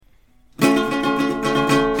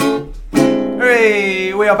Hey,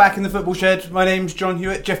 we are back in the football shed. My name's John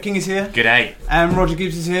Hewitt. Jeff King is here. G'day. And Roger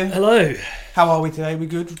Gibbs is here. Hello. How are we today? We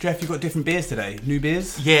good? Jeff, you've got different beers today. New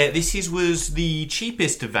beers? Yeah, this was the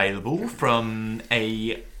cheapest available from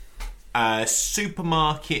a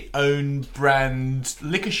supermarket own brand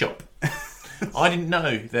liquor shop. I didn't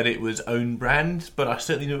know that it was own brand, but I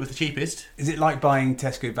certainly knew it was the cheapest. Is it like buying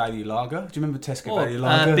Tesco Value Lager? Do you remember Tesco Value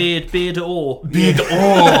Lager? Beard or. Beard d'Or.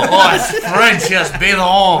 Oh, it's French, yes, Beard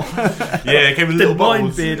d'Or. Yeah, it came with little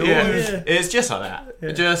bottles. Beard d'Or, yeah. It's just like that.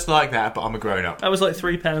 Yeah. Just like that, but I'm a grown-up. That was like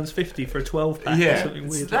 £3.50 for a 12-pack or something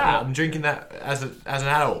weird. It's that. I'm drinking that as an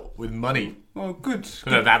adult with money. Oh, good.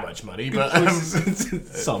 I don't have that much money, but...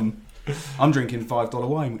 some. I'm drinking $5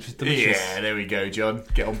 wine, which is delicious. Yeah, there we go, John.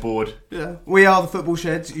 Get on board. Yeah. We are the Football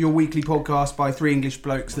Shed, your weekly podcast by three English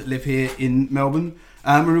blokes that live here in Melbourne.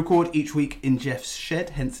 We record each week in Jeff's shed,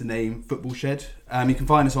 hence the name Football Shed. You can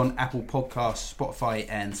find us on Apple Podcasts, Spotify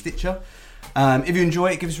and Stitcher. If you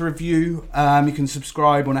enjoy it, give us a review. You can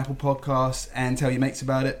subscribe on Apple Podcasts and tell your mates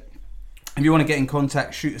about it. If you want to get in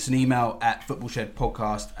contact, shoot us an email at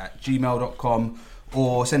footballshedpodcast@gmail.com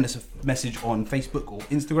or send us a message on Facebook or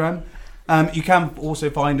Instagram. You can also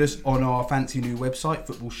find us on our fancy new website,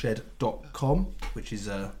 footballshed.com, which is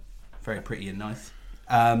very pretty and nice.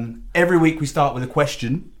 Every week we start with a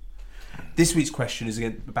question. This week's question is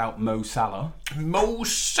again about Mo Salah. Mo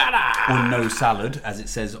Salah! Or No Salad, as it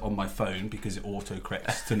says on my phone, because it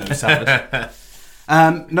auto-corrects to No Salad.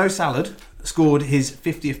 No Salad scored his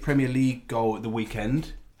 50th Premier League goal at the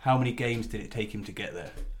weekend. How many games did it take him to get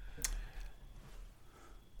there?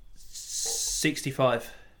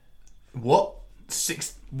 65. What?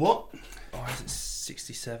 What? Or is it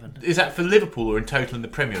 67? Is that for Liverpool or in total in the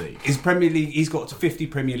Premier League? His Premier League, he's got 50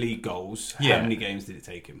 Premier League goals. Yeah. How many games did it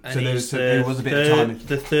take him? And So he's there was a bit of time.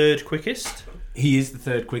 the third quickest. He is the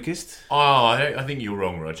third quickest. Oh, I think you're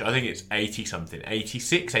wrong, Roger. I think it's 80-something.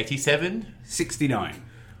 86, 87? 69.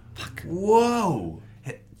 Whoa.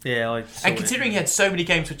 Yeah, And considering he had so many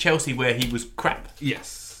games for Chelsea where he was crap.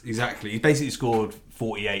 Yes, exactly. He basically scored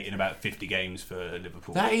 48 in about 50 games for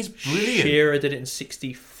Liverpool. That is brilliant. Shearer did it in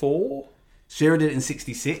 64. Shearer did it in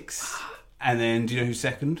 66. And then, do you know who's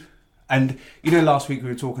second? And you know, last week we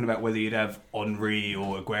were talking about whether you'd have Henry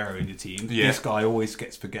or Aguero in your team. Yeah. This guy always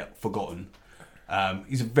gets forgotten.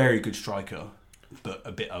 He's a very good striker, but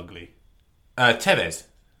a bit ugly. Tevez.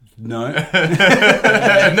 No. No,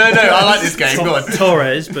 I like this game. Go on.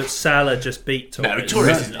 Torres, but Salah just beat Torres. No,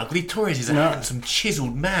 Torres isn't ugly. Torres is a handsome,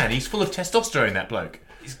 chiselled man. He's full of testosterone, that bloke.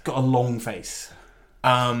 He's got a long face.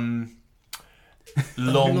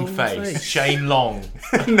 Long face. Shane Long.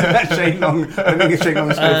 No, Shane Long. I don't think it's Shane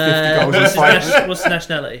Long scored 50 goals in 5. What's the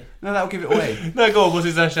nationality? No, that'll give it away. No, go on. What's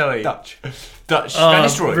his nationality? Dutch. Van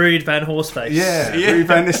Nistelrooy. Ruud van Horseface. Yeah. Ruud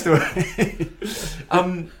van Nistelrooy.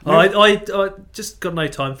 I just got no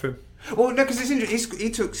time for him. Well, no, because it's interesting. He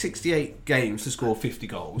took 68 games to score 50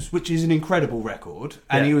 goals, which is an incredible record,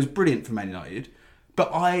 and he was brilliant for Man United.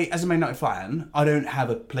 But I, as a Man United fan, I don't have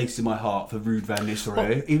a place in my heart for Ruud van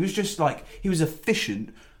Nistelrooy. He was just like, he was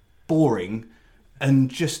efficient, boring, and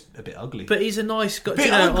just a bit ugly. But he's a nice guy.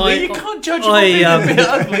 Bit ugly? You can't judge him on being a bit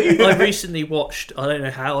ugly. I recently watched, I don't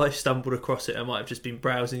know how I stumbled across it, I might have just been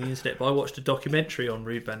browsing the internet, but I watched a documentary on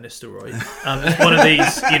Ruud van Nistelrooy. It's one of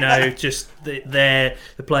these, just the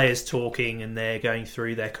players talking and they're going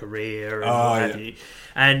through their career and what have you.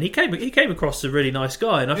 And he came across a really nice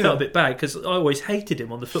guy, and I felt a bit bad because I always hated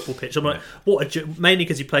him on the football pitch. I'm like, mainly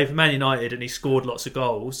because he played for Man United and he scored lots of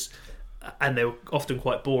goals, and they were often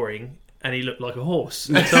quite boring. And he looked like a horse.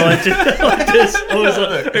 So I was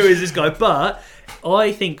like, who is this guy? But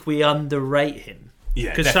I think we underrate him.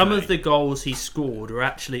 Yeah, because some of the goals he scored are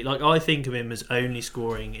actually, like, I think of him as only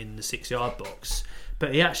scoring in the 6-yard box.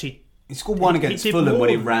 But he actually... He scored one against Fulham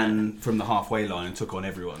when he ran from the halfway line and took on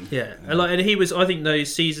everyone. Yeah. And he was, I think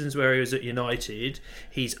those seasons where he was at United,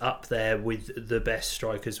 he's up there with the best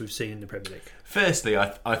strikers we've seen in the Premier League. Firstly,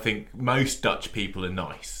 I think most Dutch people are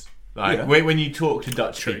nice. Like when you talk to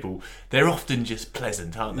Dutch people, they're often just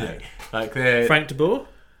pleasant, aren't they? Yeah. Like they're Frank de Boer?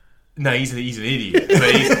 No, he's an idiot.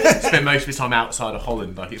 But he's spent most of his time outside of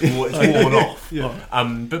Holland. Like it's worn off. Yeah.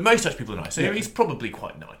 But most Dutch people are nice. So he's probably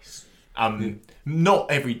quite nice. Not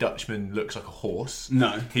every Dutchman looks like a horse.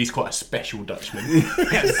 No, he's quite a special Dutchman.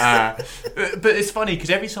 Yes. But it's funny because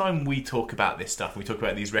every time we talk about this stuff, we talk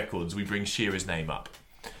about these records, we bring Shearer's name up.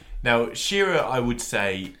 Now, Shearer, I would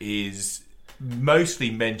say, is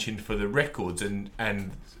mostly mentioned for the records, and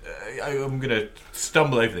I'm going to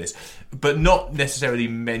stumble over this, but not necessarily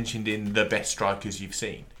mentioned in the best strikers you've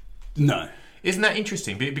seen. No. Isn't that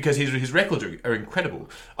interesting? Because his records are incredible.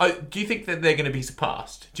 Do you think that they're going to be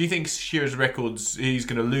surpassed? Do you think Shearer's records, he's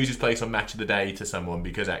going to lose his place on Match of the Day to someone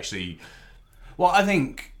because actually... Well, I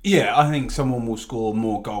think someone will score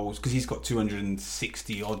more goals because he's got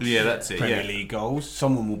 260 odd Premier League goals.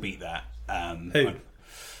 Someone will beat that. Who?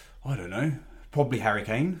 I don't know. Probably Harry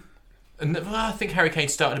Kane. And I think Harry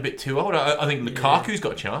Kane's starting a bit too old. I think Lukaku's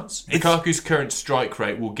got a chance. Lukaku's current strike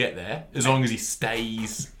rate will get there as long as he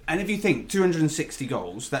stays. And if you think 260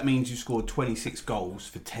 goals, that means you scored 26 goals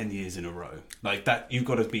for 10 years in a row. Like that, you've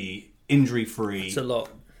got to be injury free. It's a lot.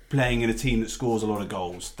 Playing in a team that scores a lot of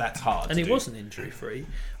goals, that's hard. And he wasn't injury free.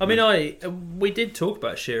 I mean, we did talk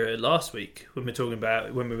about Shearer last week when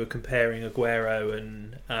we were comparing Aguero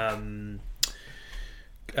and.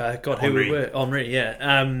 Henry. Who were Henry, yeah.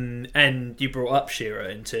 And you brought up Shearer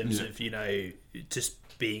in terms of just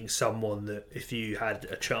being someone that if you had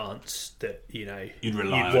a chance that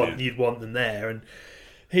you'd want them there, and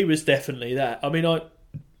he was definitely that. I mean,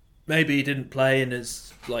 maybe he didn't play in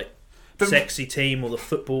his sexy team or the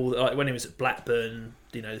football. Like when he was at Blackburn,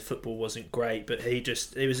 the football wasn't great, but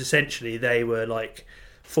it was essentially they were like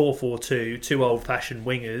 4-4-2, two old-fashioned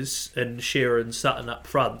wingers, and Shearer and Sutton up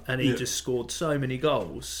front, and he just scored so many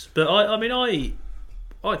goals. But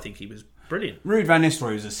I think he was brilliant. Ruud van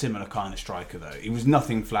Nistelrooy was a similar kind of striker, though. He was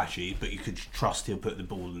nothing flashy, but you could trust he'll put the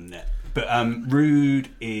ball in the net. But Ruud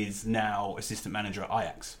is now assistant manager at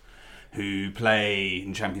Ajax, who play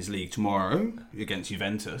in Champions League tomorrow against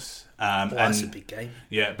Juventus. That's a big game.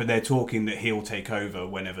 Yeah, but they're talking that he'll take over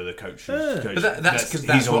whenever the coach. But that's because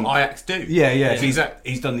that's what Ajax do. Yeah. So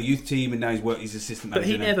he's done the youth team and now he's assistant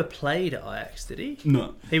manager. But he never played at Ajax, did he?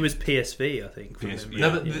 No. He was PSV, I think. PSV. No,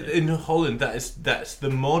 but in Holland, that's the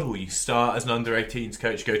model. You start as an under-18s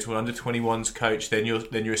coach, go to an under-21s coach, then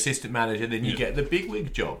you're assistant manager, then you get the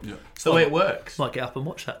bigwig job. Yeah. It's the way it works. Might get up and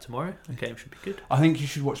watch that tomorrow. The game should be good. I think you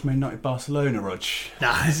should watch Man United Barcelona, Rog.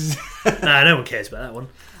 Nah, no one cares about that one.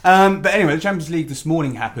 But anyway, the Champions League this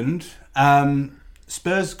morning happened.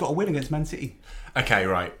 Spurs got a win against Man City. Okay,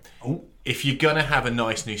 right. Oh. If you're going to have a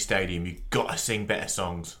nice new stadium, you've got to sing better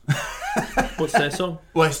songs. What's their song?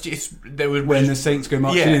 Well, it's just... When the Saints go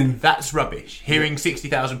marching in. That's rubbish. Hearing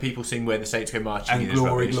 60,000 people sing Where the Saints Go Marching and In is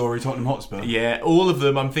rubbish. Glory, Tottenham Hotspur. Yeah, all of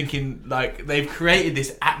them, I'm thinking, they've created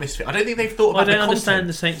this atmosphere. I don't think they've thought about the I don't content. understand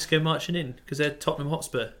the Saints Go Marching In, because they're Tottenham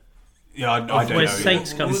Hotspur. Yeah, I don't know. Where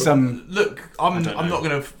Saints come from. Look, I'm not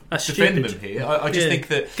going to defend them here. I just think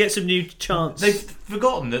that... Get some new chants. They've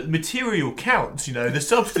forgotten that material counts, the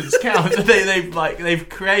substance counts. They've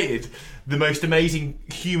created the most amazing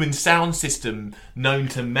human sound system known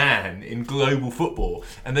to man in global football,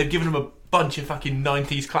 and they've given them a bunch of fucking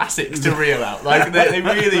 90s classics to reel out. They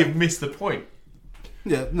really have missed the point.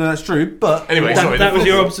 Yeah, no, that's true. But anyway, that was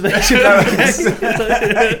your observation.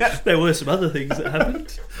 There were some other things that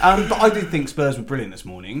happened. But I did think Spurs were brilliant this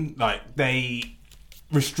morning. They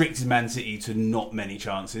restricted Man City to not many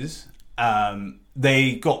chances.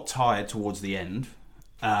 They got tired towards the end.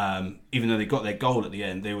 Even though they got their goal at the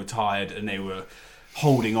end, they were tired and they were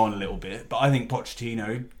holding on a little bit. But I think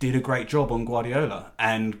Pochettino did a great job on Guardiola,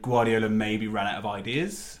 and Guardiola maybe ran out of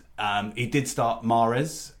ideas. He did start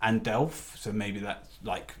Mahrez and Delph, so maybe that's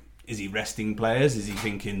is he resting players? Is he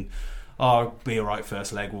thinking, I'll be alright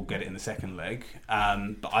first leg, we'll get it in the second leg?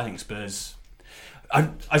 But I think Spurs...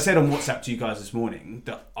 I said on WhatsApp to you guys this morning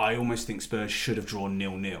that I almost think Spurs should have drawn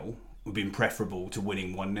 0-0. Would have been preferable to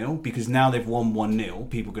winning 1-0, because now they've won 1-0,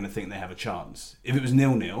 people are going to think they have a chance. If it was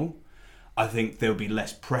 0-0, I think there would be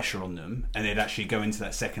less pressure on them, and they'd actually go into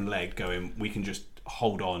that second leg going, we can just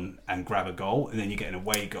hold on and grab a goal, and then you get an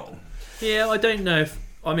away goal. Yeah, I don't know if...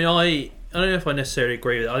 I don't know if I necessarily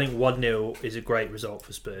agree with it. I think 1-0 is a great result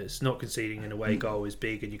for Spurs. Not conceding an away goal is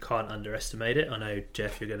big, and you can't underestimate it. I know,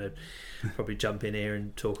 Jeff, you're going to probably jump in here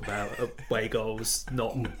and talk about away goals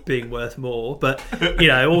not being worth more. But,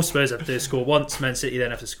 all Spurs have to score once. Man City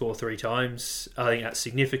then have to score 3 times. I think that's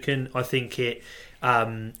significant. I think it...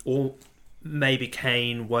 maybe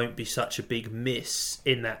Kane won't be such a big miss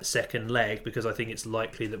in that second leg, because I think it's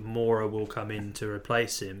likely that Moura will come in to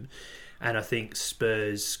replace him, and I think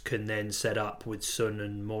Spurs can then set up with Son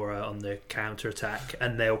and Moura on the counter attack,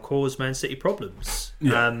 and they'll cause Man City problems.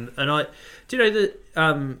 Yeah. And I do you know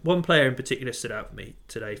that one player in particular stood out for me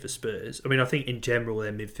today for Spurs. I think in general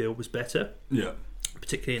their midfield was better. Yeah,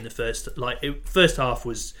 particularly in the first half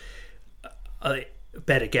was a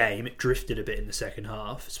better game. It drifted a bit in the second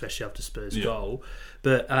half, especially after Spurs' goal.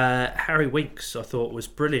 But Harry Winks, I thought, was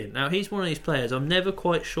brilliant. Now, he's one of these players, I'm never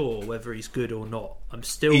quite sure whether he's good or not. I'm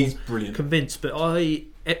still convinced. But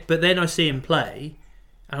then I see him play,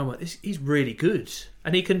 And I'm like, he's really good,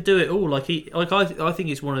 and he can do it all. I think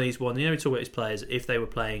it's one of these ones. We talk about his players. If they were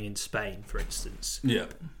playing in Spain, for instance,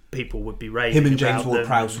 people would be raving. Him and James about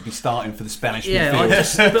Ward-Prowse would be starting for the Spanish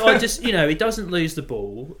midfield. I just, he doesn't lose the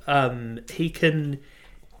ball. He can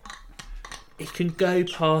go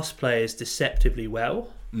past players deceptively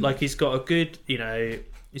well. Like he's got a good,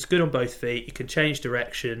 he's good on both feet. He can change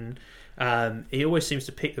direction. He always seems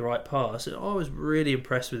to pick the right pass, and I was really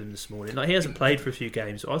impressed with him this morning. Like he hasn't played for a few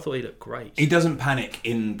games, so I thought he looked great. He doesn't panic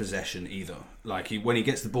in possession either. Like when he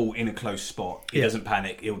gets the ball in a close spot, he doesn't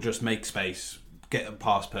panic. He'll just make space, get a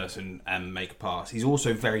pass person, and make a pass. He's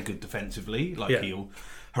also very good defensively. He'll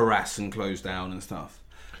harass and close down and stuff.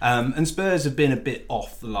 And Spurs have been a bit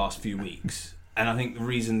off the last few weeks. And I think the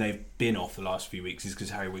reason they've been off the last few weeks is because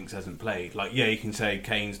Harry Winks hasn't played. You can say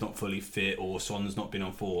Kane's not fully fit or Son's not been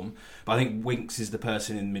on form. But I think Winks is the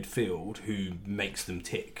person in midfield who makes them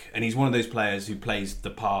tick. And he's one of those players who plays the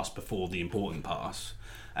pass before the important pass.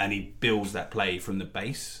 And he builds that play from the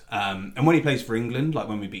base. And when he plays for England, like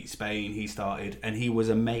when we beat Spain, he started and he was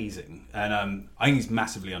amazing. And I think he's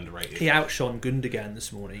massively underrated. He outshone Gundogan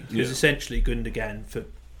this morning. Because essentially Gundogan for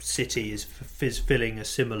City is filling a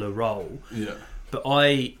similar role. Yeah. But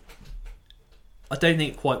I don't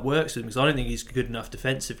think it quite works with him because I don't think he's good enough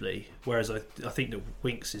defensively. Whereas I think that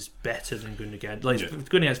Winks is better than Gundogan.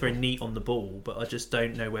 Gundogan's very neat on the ball, but I just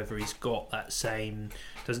don't know whether he's got that same.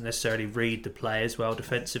 Doesn't necessarily read the play as well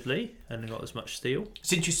defensively and got as much steel.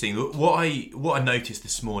 It's interesting. What I noticed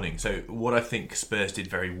this morning. So what I think Spurs did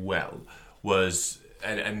very well was.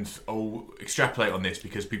 And I'll extrapolate on this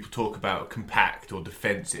because people talk about compact or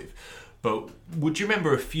defensive. But would you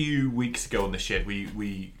remember a few weeks ago on the shed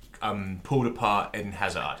we pulled apart Eden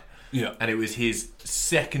Hazard? Yeah. And it was his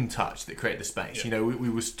second touch that created the space. Yeah. We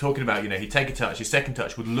was talking about, he'd take a touch, his second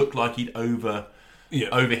touch would look like he'd overhit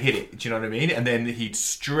it. Do you know what I mean? And then he'd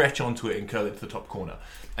stretch onto it and curl it to the top corner.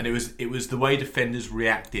 And it was the way defenders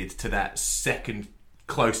reacted to that second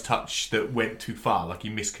close touch that went too far, like he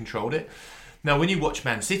miscontrolled it. Now, when you watch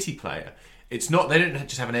Man City player, it's not they don't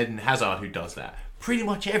just have an Eden Hazard who does that. Pretty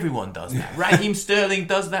much everyone does that. Raheem Sterling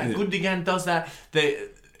does that. Gundogan does that.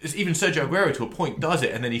 Even Sergio Aguero, to a point, does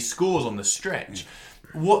it, and then he scores on the stretch.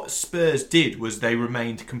 What Spurs did was they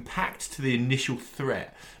remained compact to the initial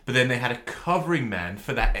threat, but then they had a covering man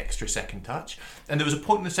for that extra second touch. And there was a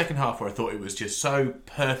point in the second half where I thought it was just so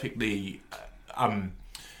perfectly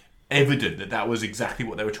evident that was exactly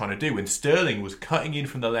what they were trying to do when Sterling was cutting in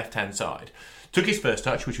from the left-hand side. Took his first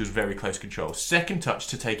touch, which was very close control. Second touch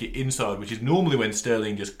to take it inside, which is normally when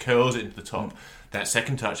Sterling just curls it into the top. That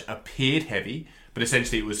second touch appeared heavy, but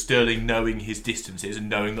essentially it was Sterling knowing his distances and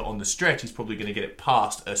knowing that on the stretch he's probably going to get it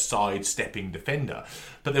past a side-stepping defender.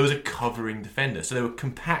 But there was a covering defender, so they were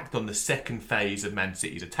compact on the second phase of Man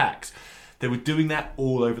City's attacks. They were doing that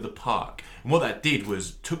all over the park. And what that did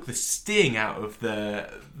was took the sting out of the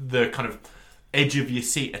kind of edge of your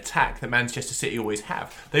seat attack that Manchester City always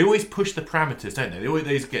have. They always push the parameters, don't they? They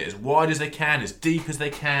always get as wide as they can, as deep as they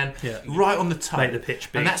can, right on the touch. Make the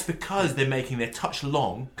pitch big. And that's because they're making their touch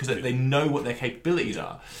long because they know what their capabilities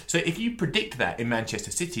are. So if you predict that in Manchester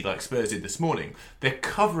City, like Spurs did this morning, they're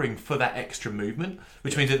covering for that extra movement,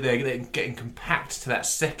 which means that they're getting compact to that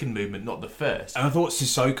second movement, not the first. And I thought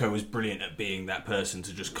Sissoko was brilliant at being that person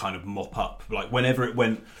to just kind of mop up. Like whenever it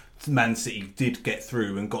went... Man City did get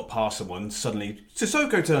through and got past someone, suddenly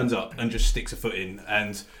Sissoko turns up and just sticks a foot in.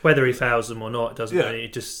 And whether he fouls them or not, it doesn't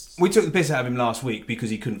really. We took the piss out of him last week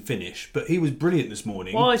because he couldn't finish, but he was brilliant this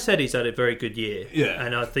morning. Well, I said he's had a very good year,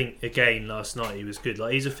 and I think again last night he was good.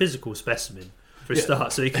 Like he's a physical specimen for a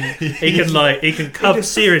start, so he can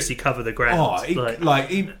seriously cover the ground. Oh, he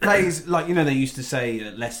plays like they used to say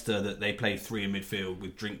at Leicester that they played three in midfield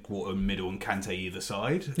with Drinkwater middle and Kante either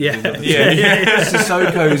side.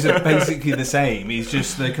 Sissoko's basically the same. He's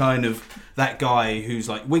just the kind of that guy who's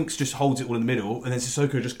like Winks just holds it all in the middle, and then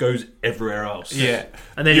Sissoko just goes everywhere else. Yeah,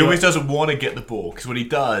 and then he always doesn't want to get the ball because when he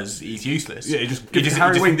does, he's useless. Yeah, he just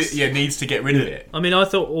needs to get rid of it. I mean, I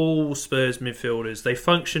thought all Spurs midfielders they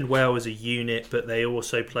functioned well as a unit, but they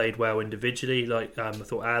also played well individually. Like I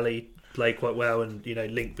thought Ali played quite well, and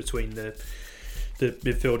link between the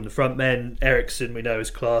midfield and the front men. Eriksen, we know,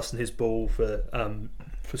 his class and his ball for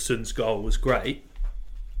Son's goal was great,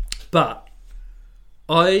 but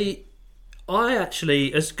I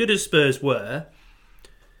actually, as good as Spurs were,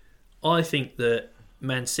 I think that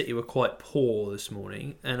Man City were quite poor this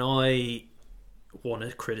morning, and I want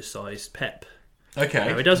to criticise Pep.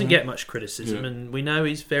 Okay. He doesn't get much criticism, and we know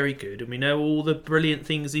he's very good, and we know all the brilliant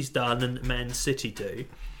things he's done and Man City do.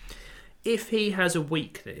 If he has a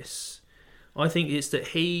weakness, I think it's that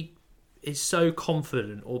he is so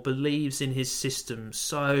confident or believes in his system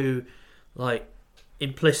so like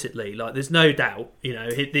implicitly, like there's no doubt, you know,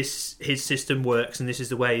 his system works and this is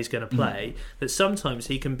the way he's going to play, that sometimes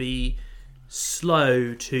he can be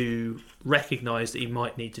slow to recognise that he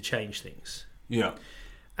might need to change things. Yeah.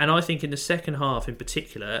 And I think in the second half in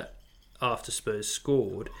particular, after Spurs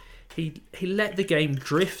scored, he let the game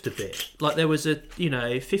drift a bit. Like there was a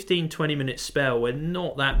 15-20 minute spell where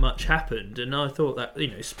not that much happened, and I thought that, you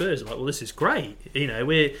know, Spurs are like, well, this is great. You know,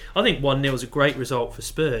 I think 1-0 is a great result for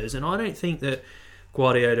Spurs, and I don't think that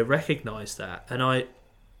Guardiola recognised that. And I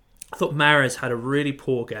thought Mahrez had a really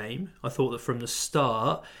poor game. I thought that from the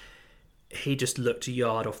start he just looked a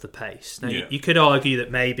yard off the pace. Now you could argue that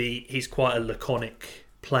maybe he's quite a laconic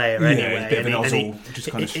player anyway. He's a bit of an nozzle,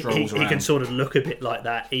 just kind of strolls around. He can sort of look a bit like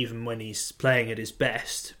that even when he's playing at his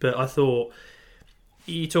best. But I thought,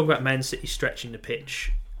 you talk about Man City stretching the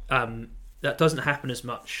pitch, that doesn't happen as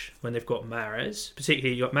much when they've got Mahrez.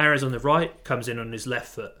 Particularly, you've got Mahrez on the right, comes in on his left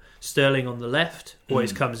foot. Sterling on the left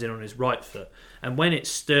always comes in on his right foot. And when it's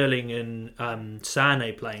Sterling and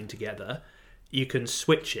Sané playing together, you can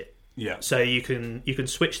switch it. Yeah. So you can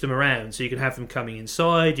switch them around. So you can have them coming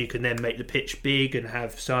inside. You can then make the pitch big and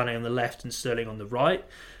have Sané on the left and Sterling on the right.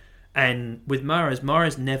 And with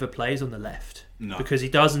Mahrez never plays on the left. No. Because he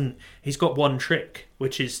doesn't. He's got one trick,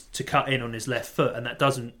 which is to cut in on his left foot, and that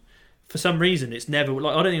doesn't. For some reason, it's never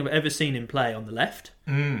like I don't think I've ever seen him play on the left.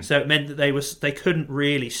 So it meant that they couldn't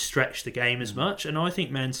really stretch the game as much. And I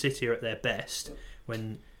think Man City are at their best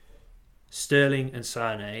when Sterling and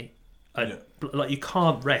Sané are, like, you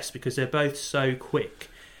can't rest because they're both so quick.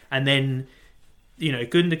 And then, you know,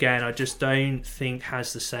 Gundogan, I just don't think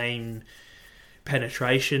has the same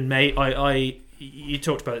penetration. Mate, you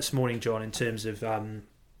talked about it this morning, John, in terms of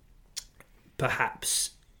perhaps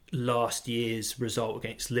last year's result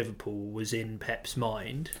against Liverpool was in Pep's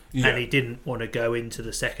mind, and he didn't want to go into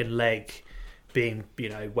the second leg being, you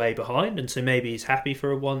know, way behind, and so maybe he's happy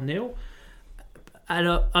for a 1-0.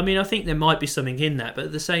 And I mean, I think there might be something in that, but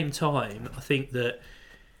at the same time, I think that,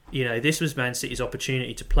 you know, this was Man City's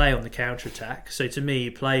opportunity to play on the counter-attack. So to me,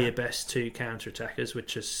 you play your best two counter-attackers,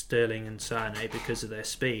 which are Sterling and Sané, because of their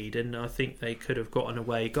speed, and I think they could have got an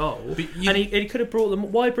away goal. And he could have brought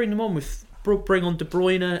them. Why bring them on with? Bring on De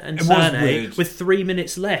Bruyne and Sané with 3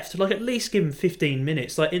 minutes left. Like, at least give them 15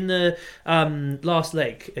 minutes. Like in the last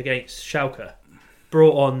leg against Schalke,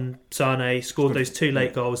 brought on Sané, scored those two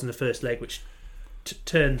late goals in the first leg, which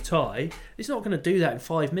turned the tie. He's not going to do that in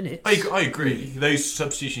 5 minutes. I agree. Those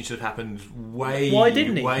substitutions should have happened way. Why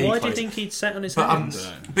didn't he? Why do you think he'd sat on his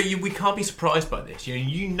hands? But we can't be surprised by this.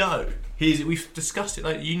 You know, we've discussed it.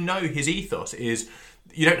 Like, you know, his ethos is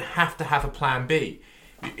you don't have to have a plan B.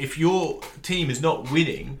 If your team is not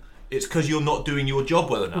winning, it's because you're not doing your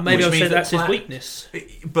job well enough. Well, maybe I'll say that's his weakness.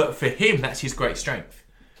 But for him, that's his great strength.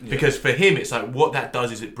 Because for him, it's like what that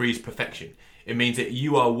does is it breeds perfection. It means that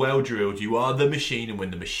you are well drilled, you are the machine, and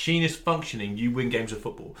when the machine is functioning, you win games of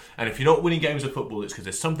football. And if you're not winning games of football, it's because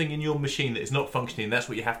there's something in your machine that is not functioning, and that's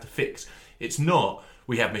what you have to fix. It's not,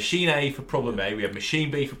 we have machine A for problem A, we have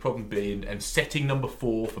machine B for problem B, and setting number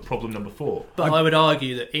 4 for problem number 4. But I would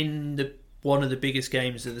argue that in one of the biggest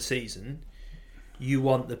games of the season, you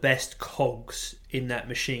want the best cogs in that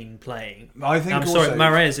machine playing. I think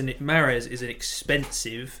Mahrez is an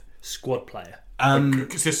expensive squad player.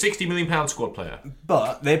 It's a £60 million squad player.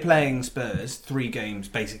 But they're playing Spurs 3 games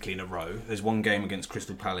basically in a row. There's one game against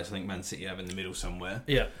Crystal Palace, I think Man City have in the middle somewhere.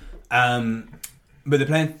 Yeah. But they're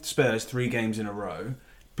playing Spurs 3 games in a row,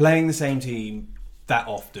 playing the same team that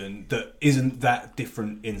often, that isn't that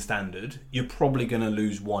different in standard. You're probably going to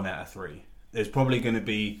lose 1 out of 3. There's probably going to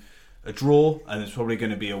be a draw, and there's probably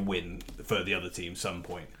going to be a win for the other team some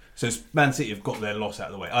point. So Man City have got their loss out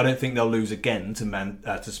of the way. I don't think they'll lose again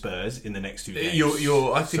to Spurs in the next 2 games.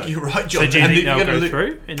 I think you're right, John. So do you think they'll go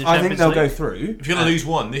through in the Champions League? I think they'll go through. If you're going to lose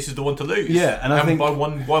one, this is the one to lose. Yeah, and I think by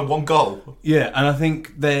one goal. Yeah, and I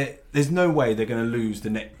think there's no way they're going to lose the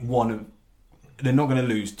next one. They're not going to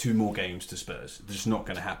lose 2 more games to Spurs. It's just not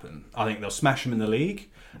going to happen. I think they'll smash them in the league,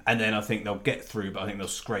 and then I think they'll get through, but I think they'll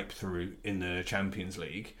scrape through in the Champions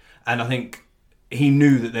League. And I think he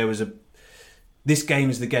knew that there was this game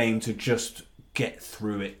is the game to just get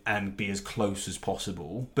through it and be as close as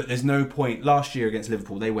possible. But there's no point. Last year against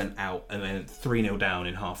Liverpool, they went out and then 3-0 down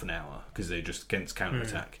in half an hour because they just against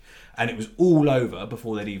counter-attack. And it was all over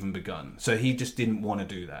before they'd even begun. So he just didn't want to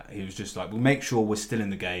do that. He was just like, we'll make sure we're still in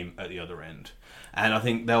the game at the other end. And I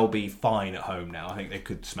think they'll be fine at home now. I think they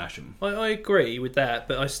could smash them. I agree with that,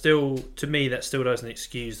 but to me, that still doesn't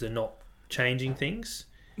excuse the not changing things.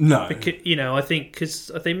 No. Because, I think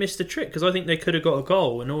because they missed a trick. Because I think they could have got a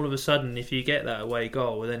goal, and all of a sudden, if you get that away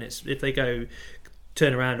goal, then if they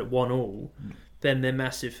turn around at 1-1, then they're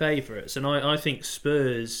massive favourites. And I think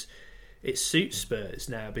Spurs, it suits Spurs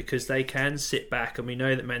now because they can sit back, and we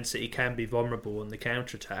know that Man City can be vulnerable on the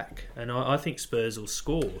counter attack. And I think Spurs will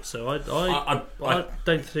score. So I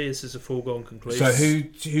don't see this as a foregone conclusion. So who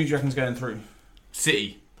do you reckon's going through?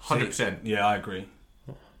 City, 100%. Yeah, I agree.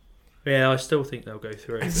 Yeah, I still think they'll go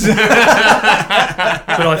through. But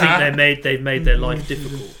I think they've made their life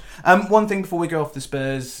difficult. One thing before we go off the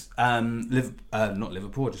Spurs, not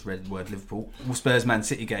Liverpool, I just read the word Liverpool, Spurs Man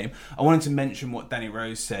City game. I wanted to mention what Danny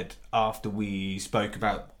Rose said after we spoke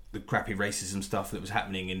about the crappy racism stuff that was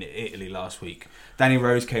happening in Italy last week. Danny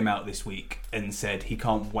Rose came out this week and said he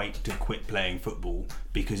can't wait to quit playing football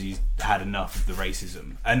because he's had enough of the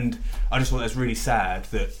racism. And I just thought that's really sad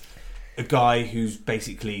that a guy who's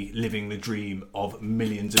basically living the dream of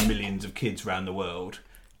millions and millions of kids around the world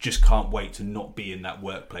just can't wait to not be in that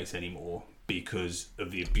workplace anymore because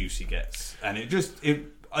of the abuse he gets. And it just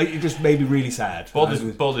made me really sad.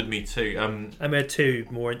 Bothered me too. And we had 2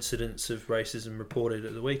 more incidents of racism reported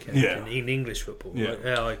at the weekend in English football.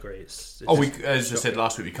 Yeah, I agree. It's as I said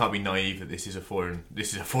last week, we can't be naive that this is a foreign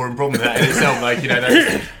problem. That in itself,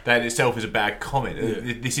 that in itself is a bad comment.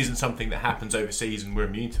 Yeah. This isn't something that happens overseas and we're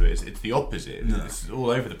immune to it. It's the opposite. No. It's all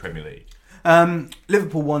over the Premier League.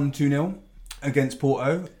 Liverpool won 2-0 against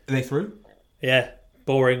Porto. Are they through? Yeah.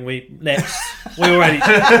 Boring. We already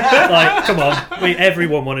come on.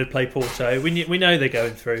 Everyone wanted to play Porto. We know they're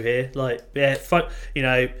going through here.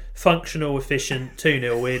 Functional, efficient,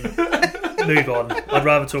 2-0 win. Move on. I'd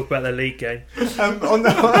rather talk about their league game.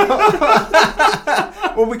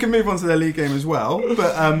 Well, we can move on to their league game as well.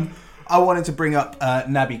 But I wanted to bring up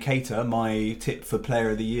Naby Keita, my tip for Player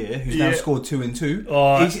of the Year, who's now scored 2 and 2.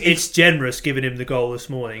 Oh, it's generous giving him the goal this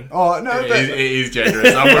morning. Oh no, it is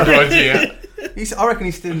generous. I'm with you. I reckon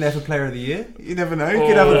he's still in there for Player of the Year. You never know. He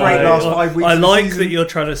could have a great last 5 weeks. I like that you're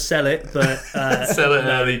trying to sell it, but sell it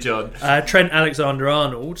early, John. Trent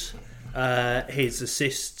Alexander-Arnold, his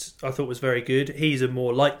assist I thought was very good. He's a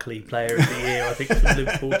more likely Player of the Year, I think, from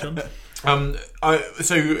Liverpool, John.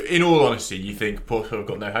 So, in all honesty, you think Porto have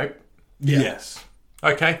got no hope? Yeah. Yes.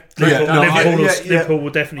 Okay. Liverpool will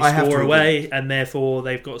definitely score away, and therefore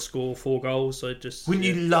they've got to score 4 goals. So wouldn't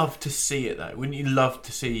you love to see it though? Wouldn't you love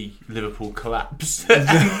to see Liverpool collapse and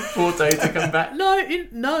Porto to come back? No.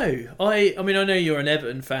 I mean, I know you're an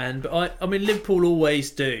Everton fan, but I mean, Liverpool always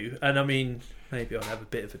do, and I mean, maybe I'll have a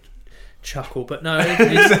bit of a chuckle, but no,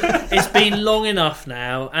 it's been long enough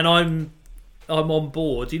now, and I'm on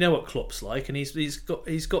board. You know what Klopp's like, and he's got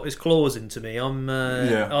his claws into me.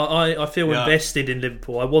 I feel invested in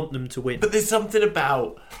Liverpool. I want them to win. But there's something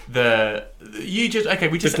about the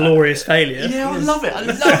glorious failure. Yeah, I love it. I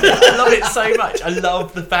love it so much. I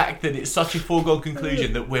love the fact that it's such a foregone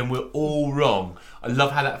conclusion that when we're all wrong, I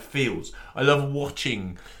love how that feels. I love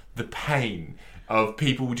watching the pain of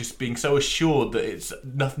people just being so assured that it's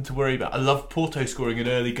nothing to worry about. I love Porto scoring an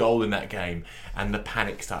early goal in that game and the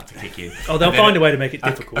panic start to kick in. Oh, they'll find a way to make it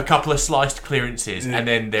difficult. A couple of sliced clearances and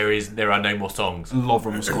then there are no more songs.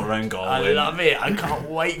 Lovren will score her own goal. I love it. I can't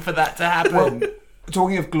wait for that to happen. Well,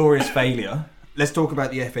 talking of glorious failure, let's talk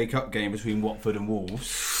about the FA Cup game between Watford and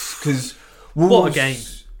Wolves. Because Wolves what a game.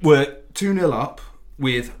 Were 2-0 up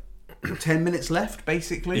with 10 minutes left,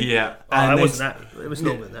 basically. Yeah. And it was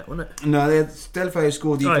longer than that, wasn't it? No, Delfeo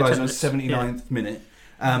scored the equaliser on the 79th minute.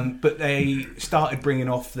 But they started bringing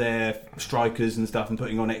off their strikers and stuff and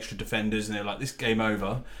putting on extra defenders, and they're like, this game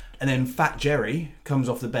over. And then Fat Jerry comes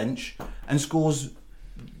off the bench and scores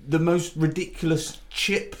the most ridiculous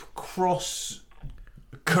chip cross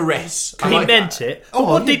caress. He meant it. Oh,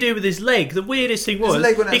 what did he do with his leg? The weirdest thing was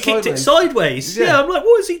he kicked it sideways. Yeah, I'm like,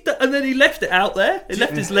 what has he done? And then he left it out there. He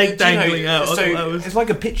left his leg dangling out. So it's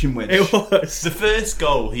like a pitching wedge. It was. The first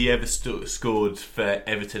goal he ever scored for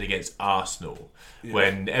Everton against Arsenal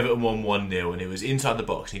when Everton won 1-0 and it was inside the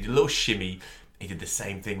box. He did a little shimmy. He did the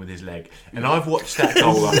same thing with his leg. And I've watched that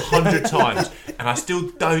goal 100 times and I still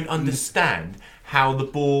don't understand how the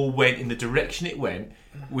ball went in the direction it went,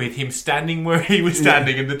 with him standing where he was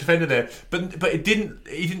standing and the defender there, but he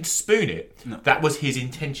didn't spoon it. No. That was his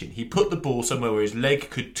intention. He put the ball somewhere where his leg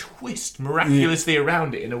could twist miraculously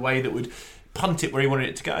around it in a way that would punt it where he wanted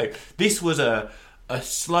it to go. This was a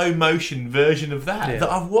slow motion version of that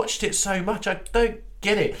I've watched it so much I don't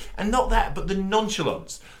get it. And not that, but the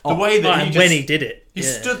nonchalance, the way that when he did it, he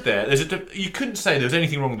stood there. You couldn't say there was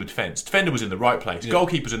anything wrong with the defence. Defender was in the right place,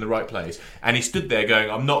 goalkeeper's in the right place, and he stood there going,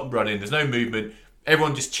 "I'm not running. There's no movement.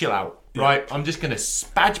 Everyone just chill out, right? I'm just going to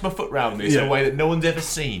spadge my foot round this in a way that no one's ever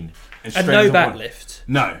seen." And no backlift.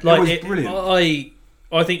 No, Like, it was brilliant.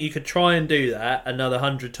 I think you could try and do that another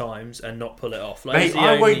 100 times and not pull it off. Like, Mate,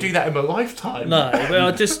 I won't do that in my lifetime. No,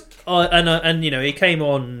 but and you know, he came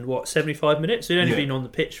on 75 minutes. He'd only been on the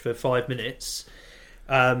pitch for 5 minutes.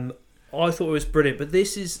 I thought it was brilliant, but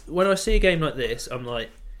this is when I see a game like this, I'm like,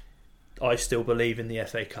 I still believe in the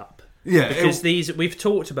FA Cup. Yeah, because we've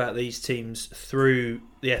talked about these teams through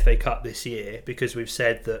the FA Cup this year, because we've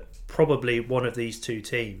said that probably one of these two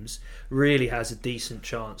teams really has a decent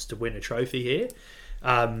chance to win a trophy here.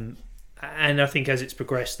 And I think as it's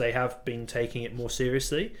progressed, they have been taking it more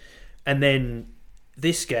seriously. And then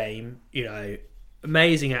this game, you know,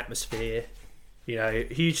 amazing atmosphere, you know,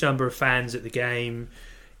 huge number of fans at the game.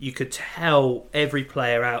 You could tell every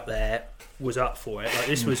player out there was up for it. Like,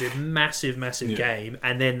 this was a massive game,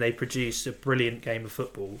 and then they produced a brilliant game of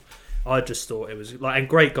football. I just thought it was like, and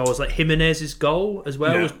great goals. Like Jimenez's goal as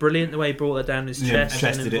well was brilliant. The way he brought that down his chest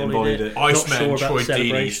and then volleyed it. Iceman Troy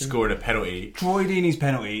Deeney scoring a penalty. Troy Deeney's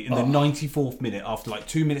penalty in the 94th minute, after like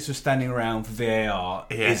 2 minutes of standing around for VAR,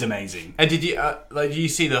 is amazing. And did you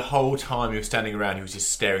see the whole time he was standing around, he was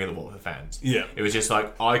just staring at the Watford fans? Yeah, it was just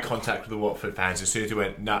like eye contact with the Watford fans. As soon as he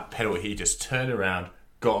went penalty, he just turned around,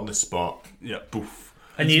 got on the spot. Yeah, boof.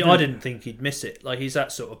 And I didn't think he'd miss it. Like, he's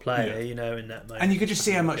that sort of player, you know, in that moment. And you could just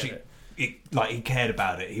see how much he cared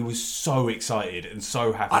about it. He was so excited and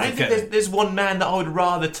so happy. I don't think there's one man that I would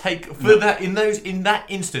rather take for that in that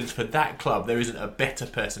instance for that club. There isn't a better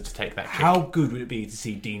person to take that kick. How good would it be to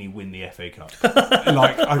see Deeney win the FA Cup?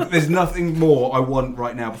 There's nothing more I want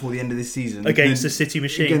right now before the end of this season against the City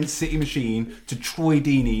Machine. Against City Machine, to Troy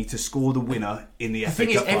Deeney to score the winner in the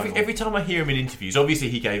FA Cup final. Every time I hear him in interviews, obviously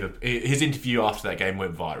his interview after that game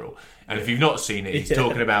went viral. And if you've not seen it, he's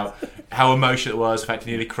talking about how emotional it was, the fact he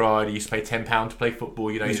nearly cried, he used to pay £10 to play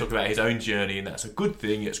football, you know, he's talking about his own journey, and that's a good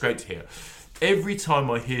thing, it's great to hear. Every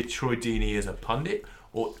time I hear Troy Deeney as a pundit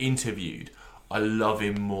or interviewed, I love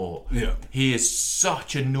him more. Yeah. He is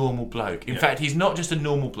such a normal bloke. In fact, he's not just a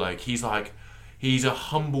normal bloke, he's a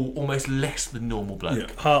humble, almost less than normal bloke.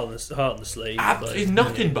 Yeah. Heart on the sleeve. He's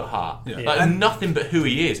nothing but heart. Yeah. And nothing but who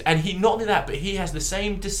he is. And he, not only that, but he has the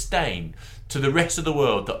same disdain to the rest of the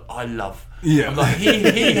world that I love. Yeah. I'm like, he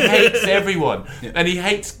hates everyone. Yeah. And he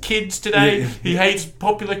hates kids today. Yeah. He hates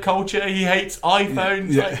popular culture. He hates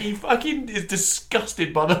iPhones. Yeah. Like, he fucking is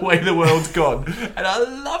disgusted by the way the world's gone. And I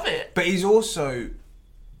love it. But he's also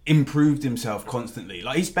improved himself constantly.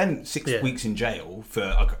 Like, he spent 6 weeks in jail for,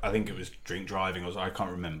 I think it was drink driving, or I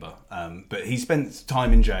can't remember. But he spent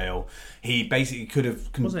time in jail. He basically could have...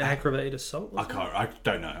 Wasn't it aggravated assault? I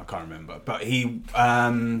don't know. I can't remember. But he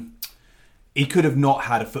could have not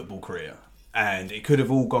had a football career, and it could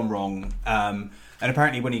have all gone wrong. And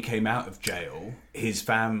apparently when he came out of jail, his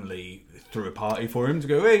family threw a party for him to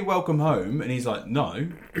go, hey, welcome home. And he's like, no,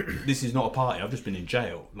 this is not a party. I've just been in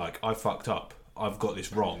jail. Like, I fucked up. I've got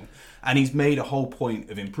this wrong. And he's made a whole point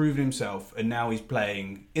of improving himself, and now he's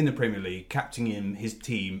playing in the Premier League, captaining his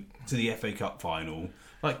team to the FA Cup final.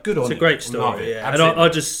 Like, good on him. It's a great story, yeah.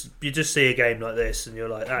 And you just see a game like this, and you're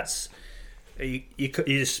like, that's... You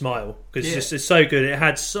just smile because it's so good. It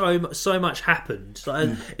had so much happened. Like,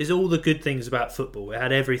 it's all the good things about football. It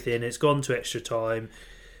had everything. It's gone to extra time.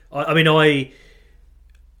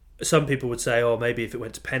 Some people would say, oh, maybe if it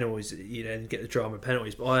went to penalties, you know, and get the drama of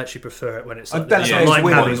penalties. But I actually prefer it when it's like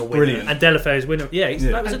having a winner. And Delafeu's winner,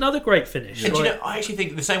 that was another great finish. And you know, I actually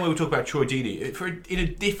think the same way we talk about Troy Deeney, in a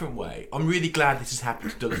different way, I'm really glad this has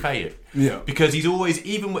happened to Delafeu. Yeah, because he's always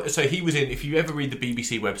he was in. If you ever read the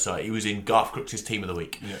BBC website, he was in Garth Crooks' Team of the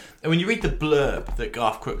Week. Yeah. And when you read the blurb that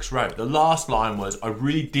Garth Crooks wrote, the last line was, "I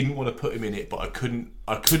really didn't want to put him in it, but I couldn't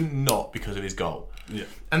not because of his goal." Yeah.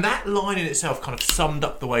 And that line in itself kind of summed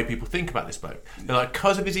up the way people think about this bloke. They're like,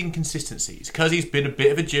 because of his inconsistencies, because he's been a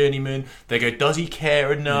bit of a journeyman, they go, does he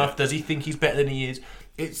care enough? Yeah. Does he think he's better than he is?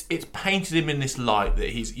 It's painted him in this light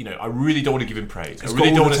that he's, you know, I really don't want to give him praise. He's I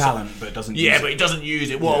really got all the talent, but doesn't use it. But he doesn't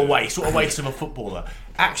use it. What a waste. What a waste of a footballer.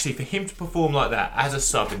 Actually, for him to perform like that as a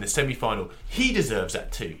sub in the semi-final, he deserves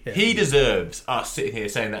that too. Yeah. He deserves us sitting here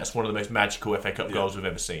saying that's one of the most magical FA Cup goals we've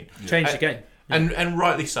ever seen. Changed the game. And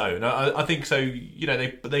rightly so. And I think so. You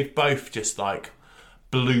know, they've both just like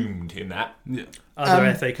bloomed in that. Yeah.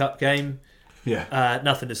 Other FA Cup game. Yeah.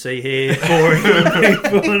 Nothing to see here. Boring.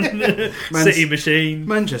 City Machine.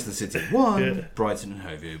 Manchester City 1. Brighton and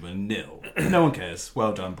Hove Albion 0. No one cares.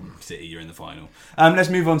 Well done, City. You're in the final. Let's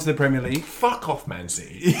move on to the Premier League. Fuck off, Man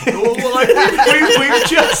City. We've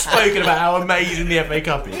just spoken about how amazing the FA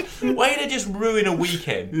Cup is. Way to just ruin a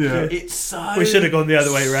weekend. Yeah. It's so... We should have gone the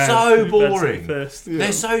other way around. So boring.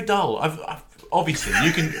 They're so dull. obviously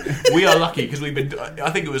you can. We are lucky because we've been. I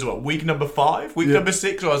think it was week number 5, week number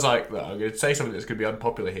 6. Where I was like, I'm going to say something that's going to be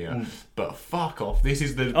unpopular here, but fuck off. This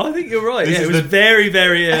is the. I think you're right. Yeah, it was very,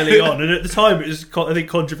 very early on, and at the time it was, I think,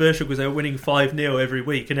 controversial because they were winning 5-0 every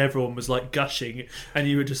week, and everyone was like gushing, and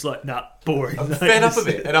you were just like, nah, boring. I'm fed up of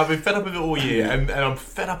it, and I've been fed up of it all year, and I'm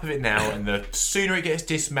fed up of it now. And the sooner it gets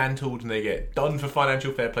dismantled and they get done for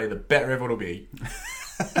financial fair play, the better everyone will be.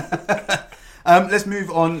 Let's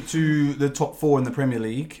move on to the top 4 in the Premier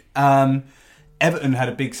League. Everton had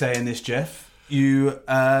a big say in this, Jeff. You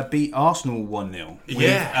beat Arsenal 1-0.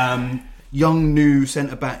 Yeah. Young new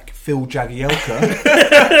centre-back Phil Jagielka.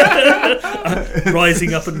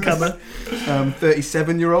 Rising up and comer.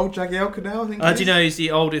 37-year-old Jagielka now, I think. Do you know he's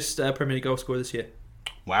the oldest Premier League goal scorer this year?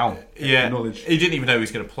 Wow. Yeah. Knowledge. He didn't even know he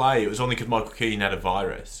was going to play. It was only because Michael Keane had a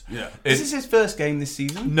virus. Yeah. Is this his first game this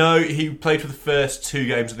season? No, he played for the first 2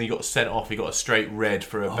 games and then he got sent off. He got a straight red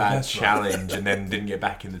for a bad challenge and then didn't get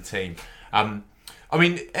back in the team. I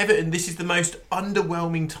mean, Everton, this is the most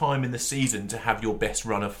underwhelming time in the season to have your best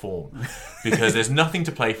run of form because there's nothing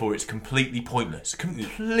to play for. It's completely pointless.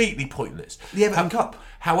 Completely pointless. The Everton Cup.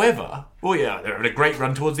 However, they're having a great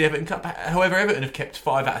run towards the Everton Cup. However, Everton have kept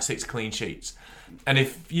 5 out of 6 clean sheets. And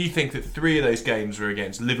if you think that 3 of those games were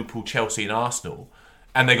against Liverpool, Chelsea and Arsenal,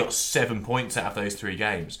 and they got 7 points out of those 3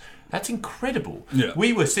 games, that's incredible. Yeah.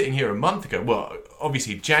 We were sitting here a month ago. Well,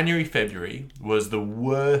 obviously, January, February was the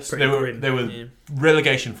worst. They were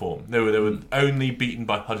relegation form. They were only beaten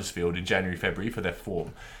by Huddersfield in January, February for their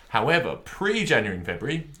form. However, pre-January and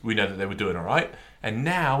February, we know that they were doing all right. And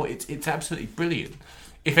now it's absolutely brilliant.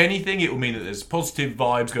 If anything, it will mean that there's positive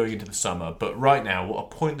vibes going into the summer. But right now, what a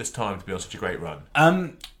pointless time to be on such a great run.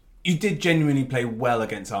 You did genuinely play well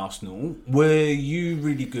against Arsenal. Were you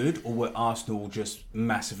really good, or were Arsenal just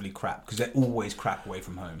massively crap? Because they're always crap away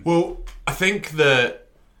from home. Well, I think that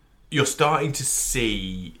you're starting to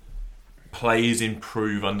see players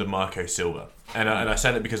improve under Marco Silva. And I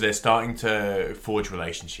say that because they're starting to forge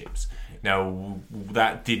relationships. Now,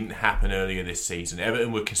 that didn't happen earlier this season.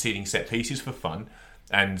 Everton were conceding set pieces for fun.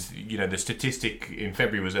 And, the statistic in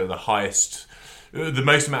February was the highest, the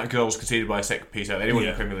most amount of goals conceded by a set piece out of anyone in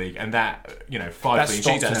the Premier League. And that, 5 clean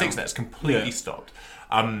sheets out of 6, that's completely stopped.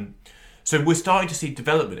 So we're starting to see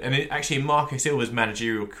development. And actually, in Marco Silva's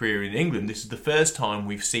managerial career in England, this is the first time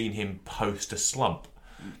we've seen him post a slump.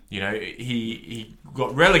 He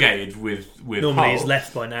got relegated with normally Hull. he's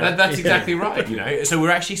left by now. That's exactly right. So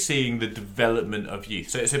we're actually seeing the development of youth.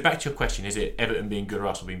 So back to your question: is it Everton being good or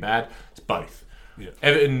Arsenal being bad? It's both. Yeah.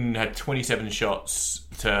 Everton had 27 shots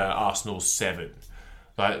to Arsenal's 7.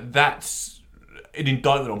 That's an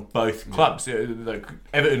indictment on both clubs.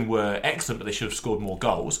 Everton were excellent, but they should have scored more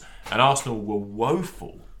goals, and Arsenal were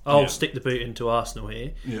woeful. I'll stick the boot into Arsenal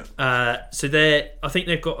here. Yeah. So I think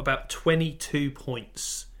they've got about 22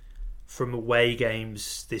 points from away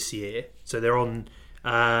games this year. So they're on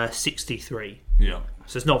 63. Yeah.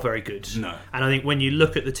 So it's not very good. No. And I think when you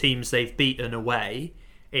look at the teams they've beaten away,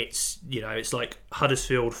 it's like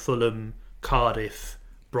Huddersfield, Fulham, Cardiff,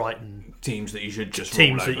 Brighton. Teams that you should just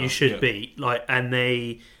beat. And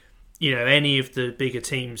they, any of the bigger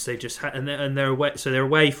teams they just had, and their away. So their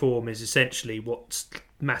away form is essentially what's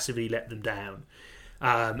massively let them down.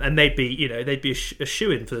 And they'd be a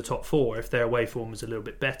shoo-in for the top 4 if their away form was a little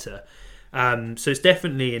bit better. So it's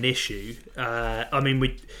definitely an issue.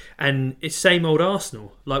 And it's same old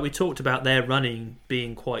Arsenal. Like we talked about their running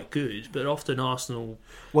being quite good, but often Arsenal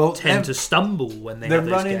tend to stumble when they have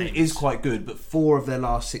those games. Their running is quite good, but 4 of their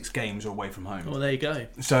last 6 games are away from home. Well, there you go.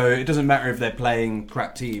 So it doesn't matter if they're playing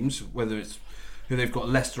crap teams, whether it's who they've got: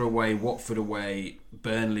 Leicester away, Watford away,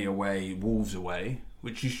 Burnley away, Wolves away,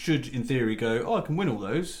 which you should, in theory, go, I can win all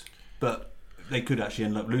those, but they could actually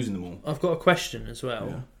end up losing them all. I've got a question as well.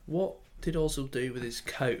 Yeah. What did Ozil do with his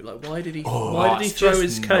coat? Why did he throw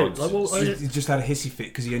his coat? He just had a hissy fit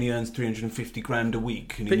because he only earns 350 grand a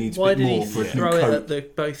week and he needs a bit more for a new coat. Why did he throw it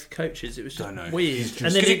at both coaches? It was just weird.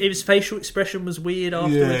 And then his facial expression was weird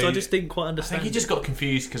afterwards. I just didn't quite understand. I think he just got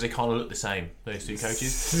confused because they kind of look the same, those 2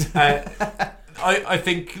 coaches. I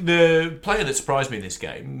think the player that surprised me in this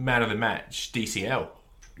game, man of the match, DCL.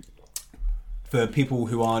 For people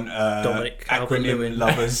who aren't acronym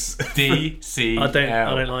lovers, DCL. I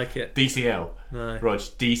don't like it. DCL. No. Rog,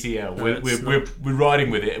 DCL. We're riding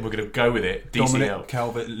with it, and we're going to go with it. DCL.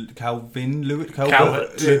 Calvin Lewis.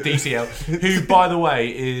 DCL. Who, by the way,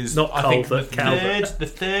 is not the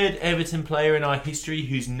third Everton player in our history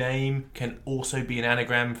whose name can also be an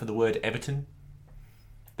anagram for the word Everton.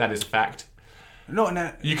 That is a fact.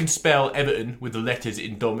 You can spell Everton with the letters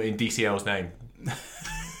in DCL's name.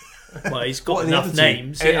 Well, he's got enough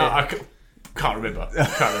names. Can't remember.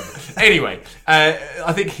 Anyway,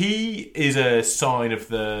 I think he is a sign of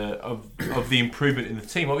the improvement in the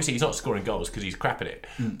team. Obviously, he's not scoring goals because he's crap at it,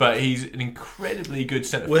 but he's an incredibly good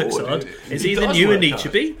centre forward. Is he the new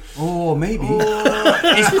Anichebe? Oh, maybe.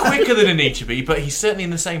 He's quicker than Anichebe, but he's certainly in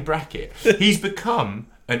the same bracket. He's become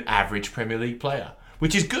an average Premier League player,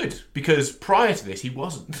 which is good because prior to this, he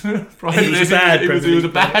wasn't. He was a bad Premier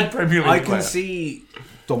League player. I can see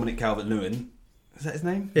Dominic Calvert-Lewin. Is that his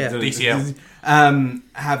name? Yeah. DCL.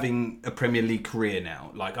 Having a Premier League career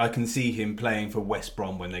now. Like, I can see him playing for West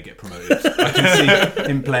Brom when they get promoted. I can see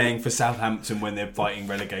him playing for Southampton when they're fighting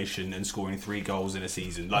relegation and scoring 3 goals in a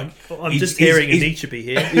season. Like, I'm just hearing Anichebe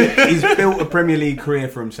here. He's built a Premier League career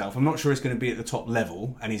for himself. I'm not sure it's going to be at the top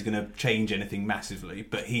level and he's going to change anything massively,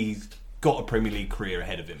 but he's got a Premier League career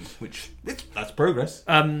ahead of him, that's progress.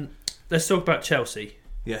 Let's talk about Chelsea.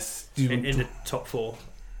 Yes. In the top 4.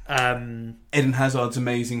 Eden Hazard's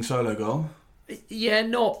amazing solo goal. Yeah,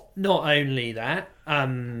 not only that,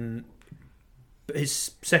 but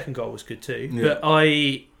his second goal was good too. Yeah. But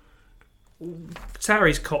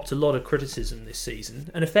Sarri's copped a lot of criticism this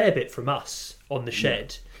season, and a fair bit from us on the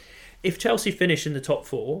shed. Yeah. If Chelsea finish in the top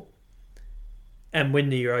 4 and win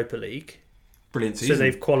the Europa League, brilliant season. So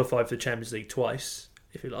they've qualified for the Champions League twice,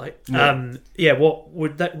 if you like. Yeah. What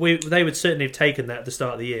would that? They would certainly have taken that at the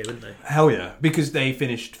start of the year, wouldn't they? Hell yeah, because they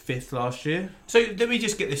finished 5th last year. So let me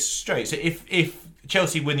just get this straight. So if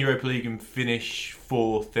Chelsea win the Europa League and finish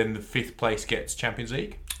 4th, then the 5th place gets Champions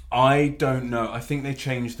League. I don't know. I think they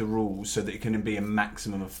changed the rules so that it can be a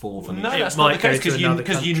maximum of 4 for No, that's not the case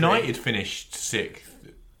because United finished 6th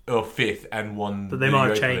or 5th and won. But they might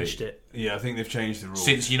have changed it. Yeah, I think they've changed the rules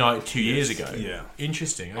since United 2 years ago. Yeah,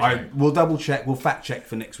 interesting. Okay. We'll double check. We'll fact check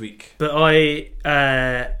for next week. But I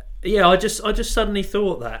just suddenly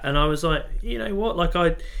thought that, and I was like, you know what? Like,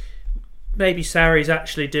 maybe Sarri's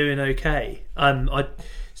actually doing okay. I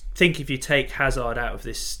think if you take Hazard out of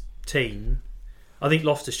this team, I think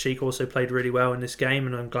Loftus-Cheek also played really well in this game,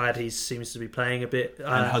 and I'm glad he seems to be playing a bit.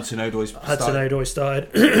 And Hudson-Odoi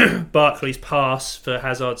started. Barkley's pass for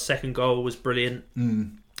Hazard's second goal was brilliant.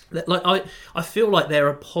 Like I feel like there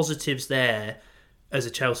are positives there as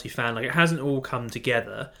a Chelsea fan. Like, it hasn't all come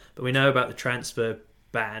together, but we know about the transfer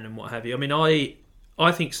ban and what have you. I mean,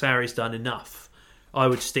 I think Sarri's done enough. I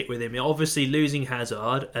would stick with him. Obviously, losing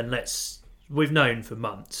Hazard, and we've known for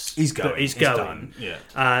months. He's going. He's going. Done.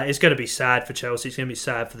 Yeah. It's going to be sad for Chelsea. It's going to be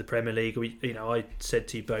sad for the Premier League. I said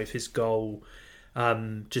to you both, his goal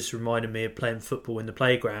just reminded me of playing football in the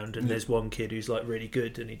playground, and there's one kid who's like really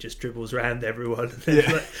good, and he just dribbles around everyone,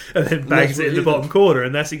 and then bangs it in the bottom corner,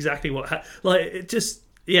 and that's exactly what.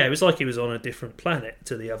 It was like he was on a different planet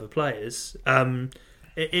to the other players.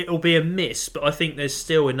 It'll be a miss, but I think there's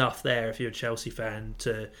still enough there if you're a Chelsea fan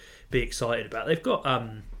to be excited about. They've got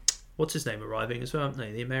what's his name arriving as well, haven't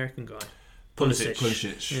they? The American guy.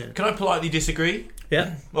 Pulisic. Yeah. Can I politely disagree?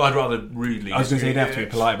 Yeah. Well, I'd rather rudely. I was going to say you'd have to be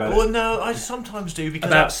polite about it. Well, no, I sometimes do because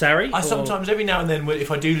about Sarri. I sometimes, every now and then,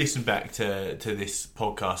 if I do listen back to this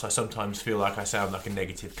podcast, I sometimes feel like I sound like a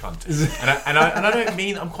negative cunt, and I don't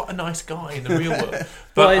mean I'm quite a nice guy in the real world.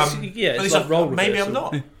 But it's like role maybe reversal. I'm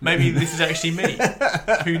not. Maybe this is actually me.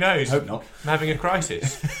 Who knows? Hope not. I'm having a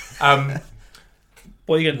crisis. What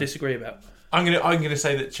are you going to disagree about? I'm gonna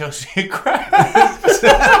say that Chelsea are crap.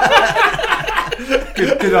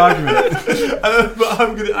 good argument. But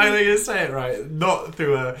I'm gonna say it right, not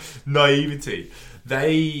through a naivety.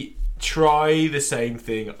 They try the same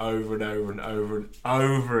thing over and over and over and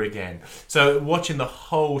over again. So watching the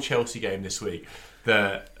whole Chelsea game this week,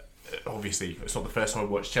 obviously it's not the first time I've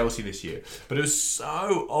watched Chelsea this year, but it was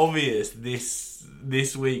so obvious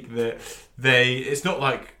this week that it's not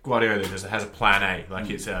like Guardiola has a plan A, like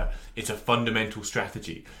it's a fundamental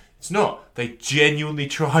strategy. It's not. They genuinely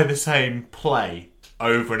try the same play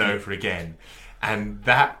over and over again, and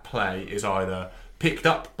that play is either picked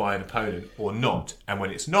up by an opponent or not, and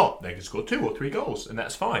when it's not, they can score 2 or 3 goals, and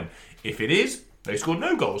that's fine. If it is, they score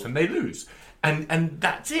no goals and they lose, and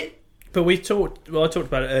that's it. But I talked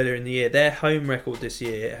about it earlier in the year. Their home record this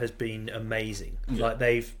year has been amazing. Yeah. Like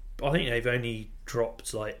I think they've only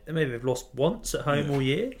dropped, maybe they've lost once at home all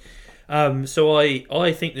year. So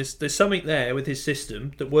I think there's something there with his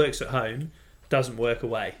system that works at home, doesn't work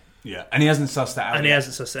away. Yeah, and he hasn't sussed that out. And he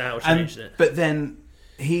hasn't sussed it out or changed it. But then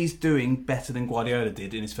he's doing better than Guardiola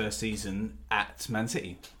did in his first season at Man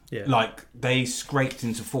City. Yeah. Like, they scraped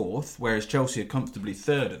into 4th, whereas Chelsea are comfortably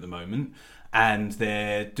 3rd at the moment, and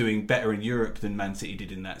they're doing better in Europe than Man City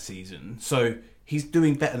did in that season. So he's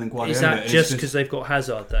doing better than Guardiola. Is that just because they've got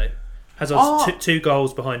Hazard, though? Hazard's 2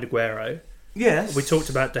 goals behind Aguero. Yes. We talked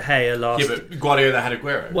about De Gea last. Yeah, but Guardiola had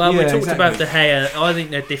Aguero. Well, we Yeah, talked exactly. about De Gea. I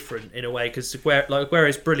think they're different in a way because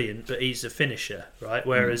Aguero's brilliant, but he's a finisher, right?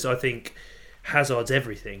 Whereas I think Hazard's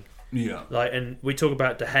everything. Yeah. And we talk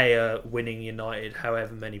about De Gea winning United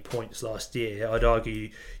however many points last year.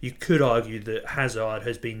 You could argue that Hazard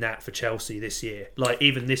has been that for Chelsea this year. Like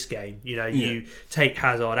even this game, you take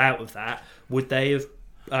Hazard out of that, would they have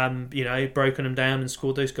broken them down and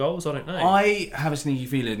scored those goals? I don't know. I have a sneaky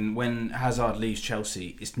feeling when Hazard leaves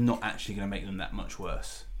Chelsea, it's not actually going to make them that much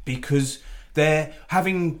worse. Because they're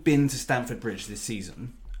having been to Stamford Bridge this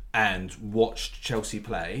season and watched Chelsea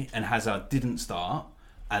play, and Hazard didn't start,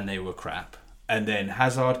 and they were crap. And then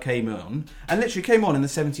Hazard came on, and literally came on in the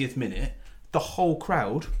 70th minute. The whole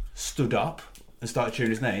crowd stood up and started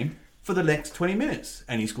cheering his name for the next 20 minutes,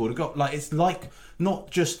 and he scored a goal. Like, it's like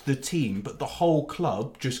not just the team, but the whole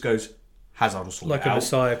club just goes, Hazard will sort like it out. a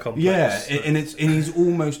Messiah complex. Yeah, and he's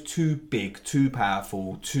almost too big, too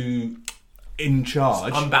powerful, too in charge.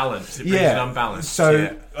 It's unbalanced. It brings an unbalance.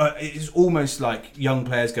 So it's almost like young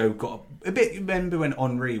players got a bit. Remember when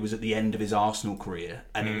Henry was at the end of his Arsenal career,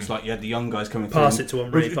 and it was like you had the young guys coming Pass through. it to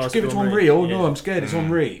Henry, Give it to Henry. Oh no, I'm scared. It's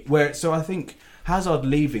Henry. So I think Hazard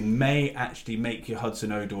leaving may actually make your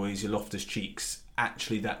Hudson-Odois, your Loftus-Cheeks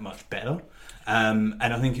actually that much better, and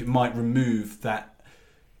I think it might remove that.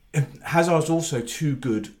 Hazard's also too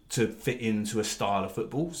good to fit into a style of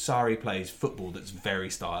football. Sarri plays football that's very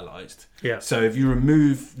stylised. Yeah. So if you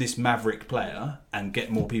remove this maverick player and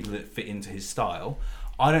get more people that fit into his style,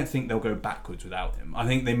 I don't think they'll go backwards without him. I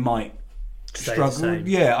think they might struggle. The same.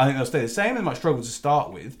 Yeah, I think they'll stay the same. They might struggle to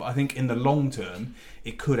start with, but I think in the long term,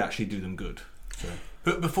 it could actually do them good. So.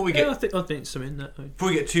 But before we get, I think something in that. before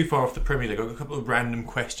we get too far off the Premier League, I've got a couple of random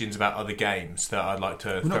questions about other games that I'd like to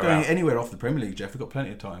We're throw not going out. anywhere off the Premier League, Jeff. We've got plenty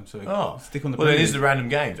of time, so stick on the. Well, Premier it is League. the random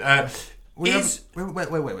games. Wait,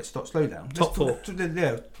 stop, slow down. Top four.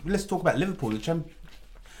 Let's talk about Liverpool, the champions.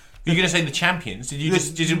 You're going to say the champions? Did you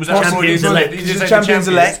just? Was Possibly that Champions already- elect. Did you say the Champions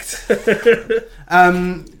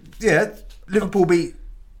champions? elect. Liverpool beat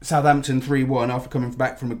Southampton 3-1 after coming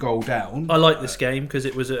back from a goal down. I like this game because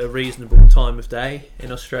it was at a reasonable time of day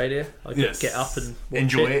in Australia. I could get up and watch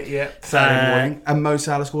Enjoy it, yeah. Saturday morning, and Mo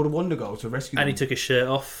Salah scored a wonder goal to rescue them. And he took his shirt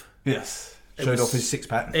off. Yes, showed off his six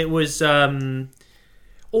pack. It was, although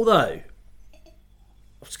I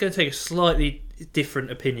was going to take a slightly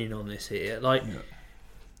different opinion on this here.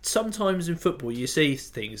 Sometimes in football you see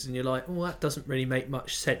things and you're like, oh, that doesn't really make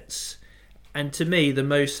much sense. And to me, the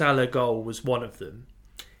Mo Salah goal was one of them,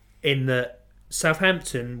 in that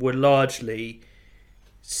Southampton were largely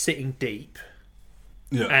sitting deep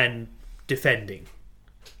and defending,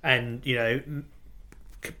 and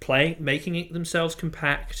making it themselves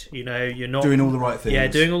compact. You're not Doing all the right things. Yeah,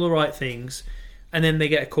 doing all the right things, and then they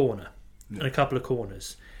get a corner and a couple of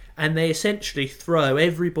corners, and they essentially throw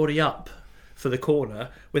everybody up for the corner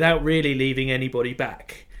without really leaving anybody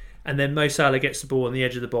back. And then Mo Salah gets the ball on the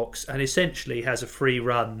edge of the box and essentially has a free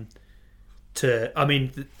run to... I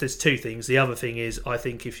mean, there's two things. The other thing is, I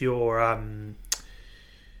think if you're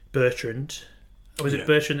Bertrand... Was it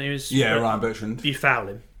Bertrand that he was... Yeah, Ryan Bertrand. You foul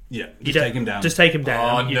him. Yeah, just take him down. Just take him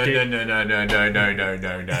down.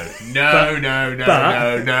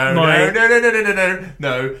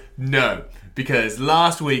 Oh, no. Because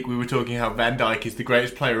last week we were talking how Van Dijk is the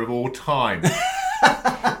greatest player of all time.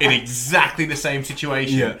 In exactly the same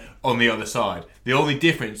situation on the other side. The only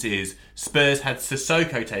difference is Spurs had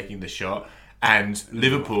Sissoko taking the shot and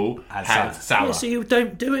Liverpool had Salah. Yeah, so you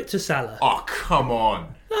don't do it to Salah. Oh, come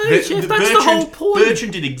on. No, Jeff, that's the whole point.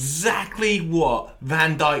 Bertrand did exactly what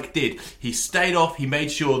Van Dijk did. He stayed off. He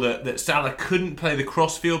made sure that Salah couldn't play the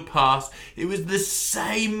crossfield pass. It was the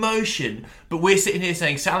same motion. But we're sitting here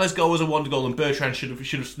saying Salah's goal was a wonder goal and Bertrand should have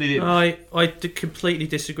slid in. I completely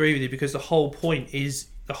disagree with you, because the whole point is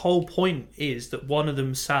that one of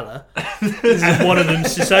them's Salah and one of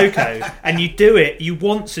them's Sissoko. And you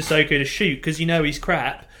want Sissoko to shoot because he's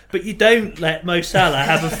crap. But you don't let Mo Salah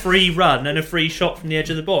have a free run and a free shot from the edge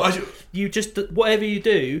of the box. You just, whatever you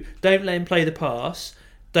do, don't let him play the pass,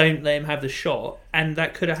 don't let him have the shot, and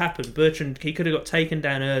that could have happened. Bertrand, he could have got taken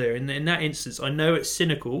down earlier. In that instance, I know it's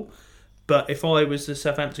cynical, but if I was the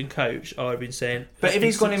Southampton coach, I would have been saying... But if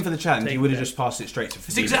he's gone in for the challenge, he would have just passed it straight to Fabinho.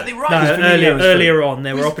 That's exactly right. No, earlier on,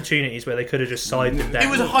 there were opportunities where they could have just sided them down. It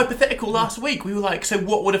was a hypothetical last week. We were like, so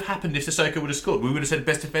what would have happened if Sissoko would have scored? We would have said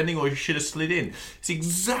best defending, or you should have slid in. It's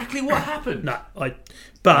exactly what happened.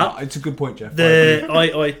 It's a good point, Jeff.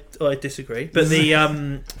 I disagree. But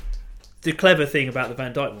the clever thing about the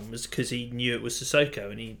Van Dijk one was because he knew it was Sissoko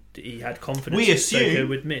and he had confidence that Sissoko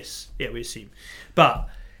would miss. Yeah, we assume. But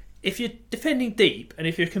if you're defending deep and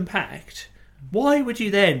if you're compact, why would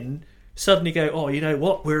you then suddenly go, oh, you know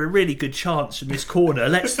what? We're a really good chance from this corner.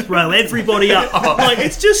 Let's throw everybody up. Like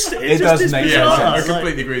it just does make bizarre. sense. I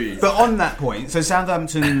completely agree with you. But on that point, so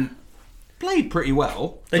Southampton played pretty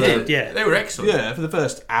well. They did, yeah. They were excellent. Yeah, for the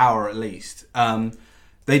first hour at least.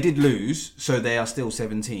 They did lose, so they are still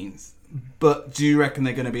 17th. But do you reckon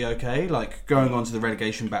they're going to be okay? Like, going on to the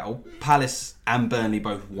relegation battle, Palace and Burnley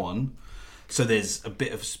both won. So there's a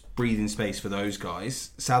bit of breathing space for those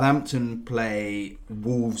guys. Southampton play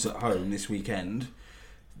Wolves at home this weekend.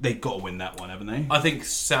 They've got to win that one, haven't they? I think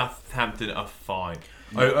Southampton are fine.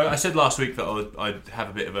 I said last week that I'd have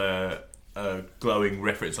a bit of a glowing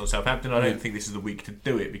reference on Southampton. I don't think this is the week to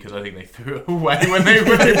do it because I think they threw it away when they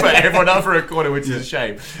put everyone up for a corner, which is a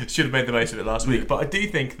shame. Should have made the most of it last week. But I do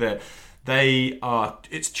think that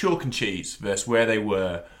it's chalk and cheese versus where they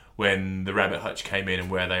were when the Rabbit Hutch came in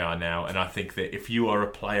and where they are now. And I think that if you are a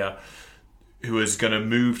player who is going to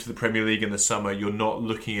move to the Premier League in the summer, you're not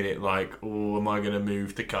looking at it like, oh, am I going to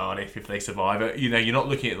move to Cardiff if they survive? You know, you're not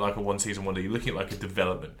looking at it like a one-season wonder. You're looking at it like a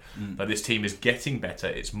development. Like this team is getting better.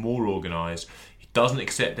 It's more organised. He doesn't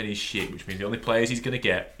accept any shit, which means the only players he's going to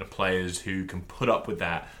get are players who can put up with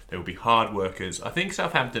that. They will be hard workers. I think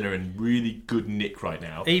Southampton are in really good nick right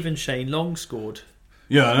now. Even Shane Long scored.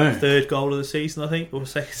 Yeah, I know. Third goal of the season, I think, or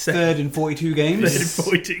second. Third in 42 games. Third in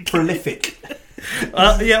 42 games. Prolific.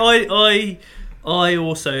 I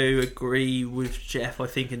also agree with Jeff. I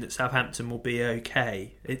think that Southampton will be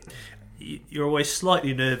okay. You're always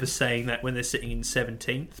slightly nervous saying that when they're sitting in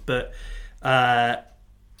 17th, but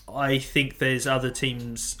I think there's other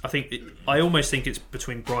teams. I almost think it's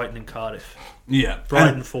between Brighton and Cardiff. Yeah,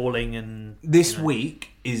 Brighton falling and this week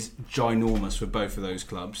is ginormous for both of those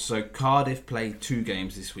clubs. So Cardiff play 2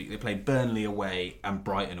 games this week. They play Burnley away and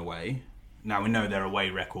Brighton away. Now we know their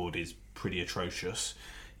away record is pretty atrocious.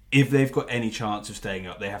 If they've got any chance of staying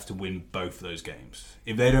up, they have to win both of those games.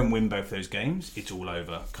 If they don't win both those games, it's all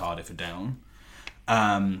over. Cardiff are down.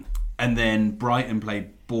 And then Brighton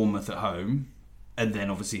play Bournemouth at home, and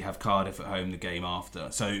then obviously have Cardiff at home the game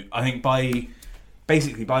after. So I think by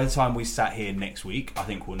the time we sat here next week, I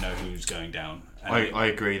think we'll know who's going down. I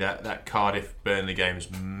agree that Cardiff Burnley game is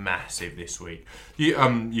massive this week.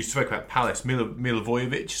 You spoke about Palace.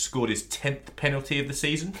 Milivojevic scored his 10th penalty of the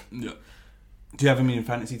season. Yeah. Do you have him in your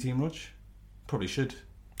fantasy team, Rog? Probably should.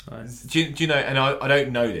 Do you know, and I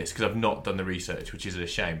don't know this because I've not done the research, which is a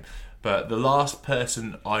shame, but the last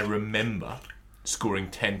person I remember scoring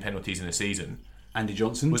 10 penalties in a season Andy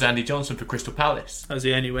Johnson was Andy Johnson for Crystal Palace. that was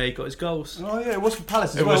the only way he got his goals. Oh yeah, it was for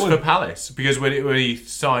Palace as It well. was for Palace because when he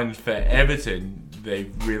signed for Everton, they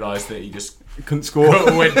realised that he just couldn't score.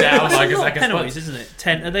 Went down like a sack of penalties, sponge. isn't it?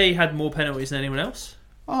 10. Have they had more penalties than anyone else?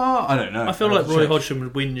 I don't know. I feel like Roy Hodgson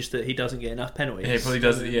would whinge that he doesn't get enough penalties. Yeah, he probably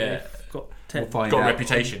does. Yeah, got 10. We'll find got out.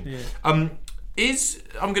 reputation. Yeah. I'm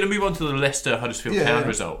going to move on to the Leicester Huddersfield Town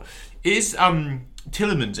result. Is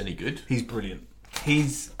Tielemans any good? He's brilliant.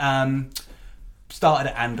 He's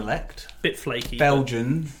started at Anderlecht. Bit flaky.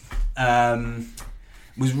 Belgian.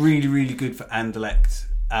 Was really, really good for Anderlecht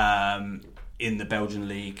in the Belgian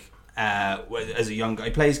league as a young guy.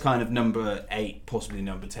 He plays kind of number 8, possibly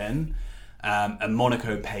number 10. And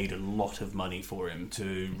Monaco paid a lot of money for him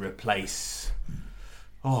to replace,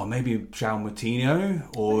 maybe João Moutinho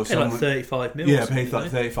or paid like 35 mil. Yeah, paid like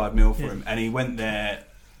 35 mil for him, and he went there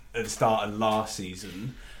at the start of last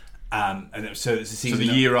season. So it's a season. So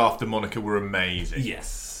the year after Monaco were amazing. Yes.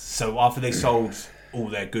 So after they sold all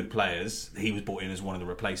their good players, he was brought in as one of the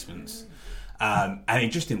replacements. And it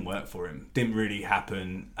just didn't work for him. Didn't really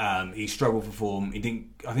happen. He struggled for form. I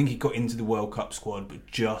think he got into the World Cup squad, but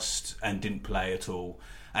and didn't play at all.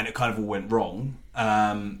 And it kind of all went wrong.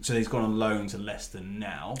 So he's gone on loan to Leicester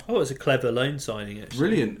now. Oh, it's a clever loan signing, actually.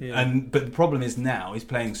 Brilliant. Yeah. But the problem is now he's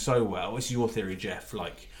playing so well. It's your theory, Jeff.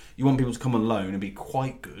 Like, you want people to come on loan and be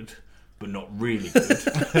quite good, but not really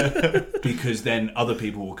good, because then other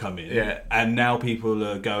people will come in. Yeah. And now people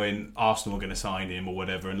are going, Arsenal are going to sign him or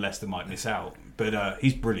whatever, and Leicester might miss out. But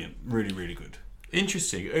he's brilliant, really, really good.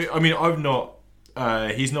 Interesting. I mean,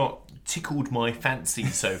 he's not tickled my fancy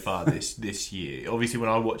so far this year. Obviously, when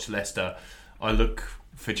I watch Leicester, I look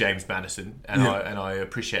for James Maddison, and I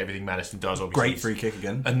appreciate everything Maddison does. Obviously, great free kick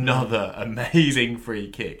again. Another amazing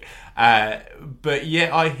free kick. But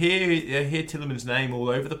yeah, I hear Tielemans' name all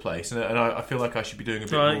over the place, and I feel like I should be doing a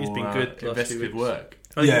bit more He's been good investigative work.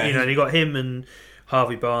 You got him and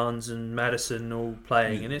Harvey Barnes and Maddison all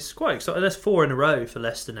playing, and it's quite exciting. There's 4 in a row for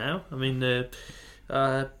Leicester now. I mean, they're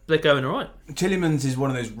going all right. Tielemans is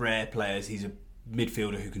one of those rare players. He's a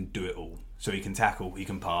midfielder who can do it all. So he can tackle, he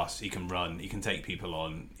can pass, he can run, he can take people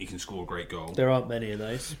on, he can score a great goal. There aren't many of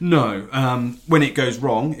those. No. When it goes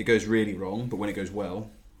wrong, it goes really wrong. But when it goes well,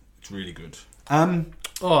 It's really good. On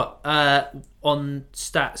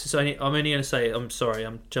stats, I'm only going to say, I'm sorry,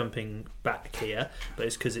 I'm jumping back here, but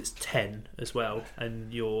it's because it's 10 as well,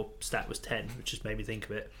 and your stat was 10, which just made me think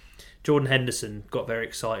of it. Jordan Henderson got very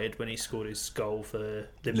excited when he scored his goal for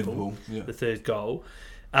Liverpool. The third goal.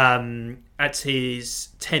 That's his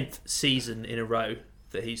 10th season in a row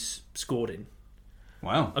that he's scored in.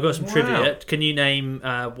 Wow. I've got some trivia. Can you name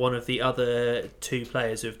one of the other two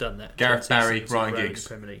players who have done that? Gareth Barry, Ryan Giggs.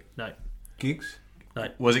 Premier League. No. Giggs? No.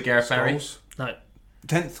 Was it Gareth Barry? No.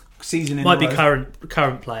 10th season in Might a be row.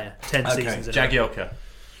 current player. 10 seasons in a row. Jagielka.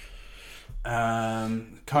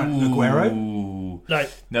 Current Aguero?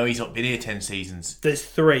 No, he's not been here 10 seasons. There's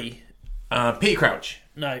 3. Peter Crouch.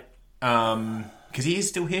 No. Because he is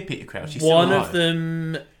still here, Peter Crouch. He's One still of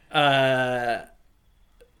them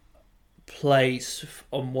plays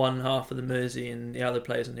on one half of the Mersey and the other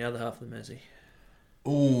plays on the other half of the Mersey.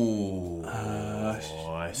 Ooh.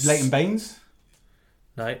 Leighton Baines?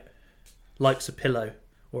 No. Likes a pillow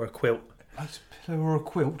or a quilt. Likes a pillow or a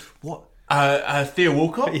quilt? What? Theo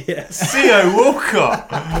Walcott? Yes. Theo Walcott!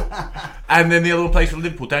 And then the other one plays for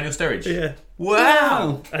Liverpool, Daniel Sturridge. Yeah.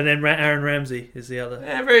 Wow! And then Aaron Ramsey is the other.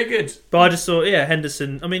 Yeah, very good. But I just thought,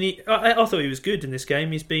 Henderson. I mean, I thought he was good in this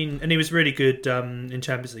game. He was really good in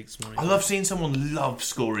Champions League this morning. I love seeing someone love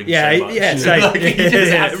scoring so much. Yeah, same. Like, he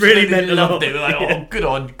just really meant a lot. loved it. Like, oh, good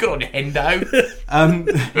on you, Hendo.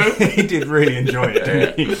 He did really enjoy it,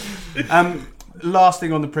 didn't he? Last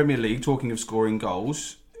thing on the Premier League, talking of scoring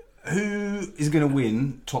goals, who is going to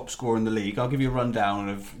win top scorer in the league? I'll give you a rundown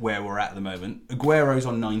of where we're at the moment. Aguero's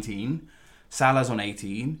on 19, Salah's on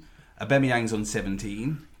 18, Aubameyang's on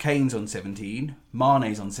 17, Kane's on 17,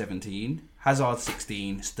 Mane's on 17, Hazard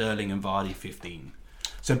 16, Sterling and Vardy 15.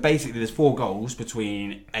 So basically there's 4 goals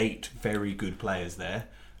between 8 very good players there.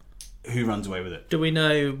 Who runs away with it? Do we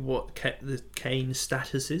know what the Kane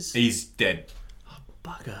status is? He's dead.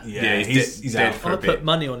 Bugger. Yeah, he's dead out for I a bit. put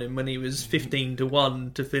money on him when he was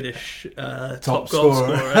 15-1 to finish top scorer. goal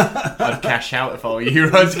scorer. I'd cash out if I were you,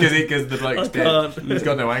 because the bloke's dead. Can't. He's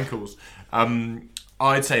got no ankles.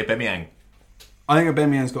 I'd say Aubameyang. I think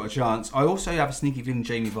Aubameyang's got a chance. I also have a sneaky feeling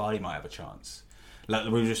Jamie Vardy might have a chance. Like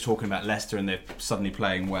we were just talking about Leicester and they're suddenly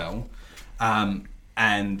playing well.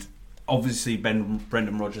 And obviously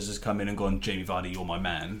Brendan Rodgers has come in and gone, Jamie Vardy, you're my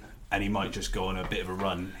man. And he might just go on a bit of a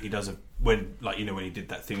run. He does when he did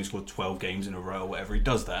that thing, he scored 12 games in a row or whatever. He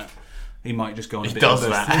does that. He might just go on a bit of a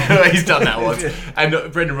that. He's done that once.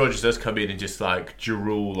 And Brendan Rodgers does come in and just like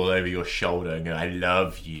drool all over your shoulder and go, I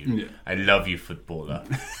love you. Yeah. I love you, footballer.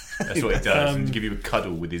 That's what he does. And give you a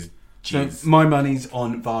cuddle with his cheese. So my money's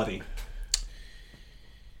on Vardy.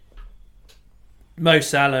 Mo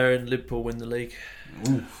Salah and Liverpool win the league.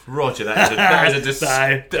 Oof. Roger, that is a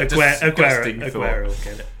disgusting thought. Aguero will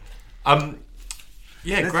get it.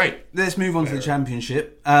 Great. Let's move on to the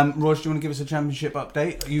Championship. Rog, do you want to give us a Championship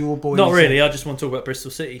update? Your boys? Not really. I just want to talk about Bristol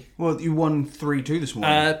City. Well, you won 3-2 this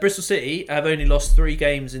morning. Bristol City have only lost 3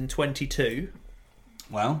 games in 22.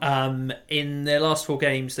 Wow. In their last 4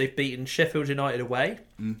 games, they've beaten Sheffield United away,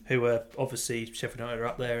 who are obviously Sheffield United are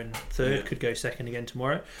up there in third, could go second again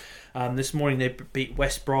tomorrow. This morning they beat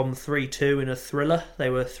West Brom 3-2 in a thriller. They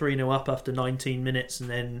were 3-0 up after 19 minutes, and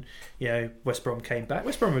then West Brom came back.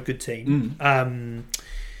 West Brom are a good team.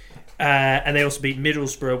 And they also beat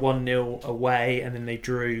Middlesbrough 1-0 away, and then they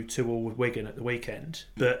drew 2-2 with Wigan at the weekend.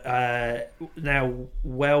 But now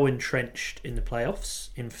well entrenched in the playoffs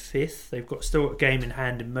in 5th. They've still got a game in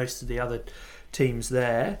hand in most of the other teams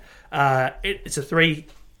there. It's a 3.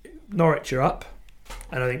 Norwich are up.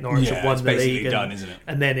 And I think Norwich have won the league. Done, isn't it?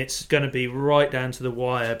 And then it's going to be right down to the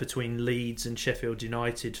wire between Leeds and Sheffield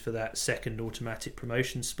United for that second automatic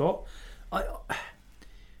promotion spot.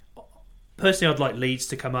 Personally, I'd like Leeds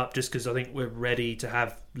to come up just because I think we're ready to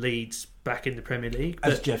have Leeds back in the Premier League.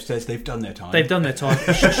 But as Jeff says, they've done their time. They've done their time.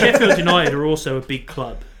 Sheffield United are also a big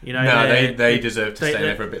club. They deserve to stay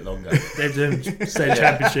there for a bit longer. They deserve to stay in the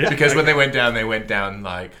Championship. Because when they went down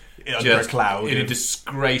like under a cloud in a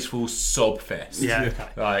disgraceful sob fest. Yeah, okay.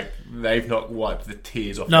 Like they've not wiped the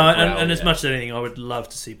tears off. No, and as much as anything, I would love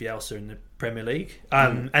to see Bielsa in the Premier League.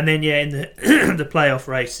 And then in the the playoff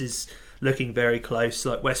race is looking very close.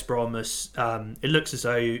 Like West Brom, it looks as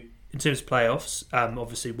though in terms of playoffs,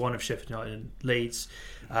 obviously one of Sheffield United and Leeds.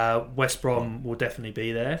 West Brom will definitely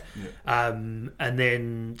be there, and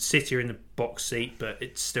then City are in the box seat, but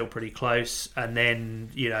it's still pretty close. And then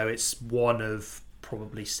it's one of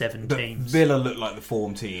probably 7 teams. Villa look like the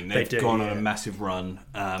form team. They've gone on a massive run,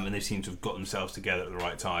 and they seem to have got themselves together at the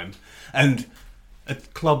right time. And a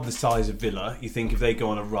club the size of Villa, you think if they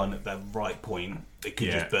go on a run at that right point, they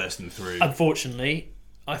could just burst them through. Unfortunately,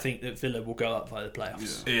 I think that Villa will go up via the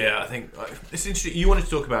playoffs. Yeah, I think it's interesting. You wanted to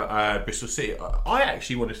talk about Bristol City. I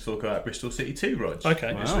actually wanted to talk about Bristol City too, Rog.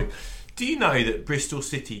 Okay. Wow. Do you know that Bristol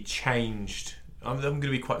City changed? I'm going to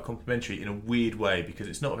be quite complimentary in a weird way because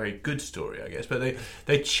it's not a very good story, I guess. But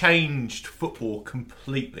they changed football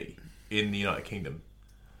completely in the United Kingdom.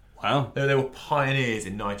 Wow. They were pioneers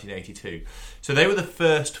in 1982. So they were the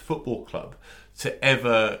first football club to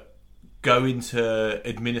ever go into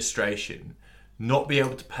administration, not be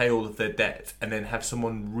able to pay all of their debt, and then have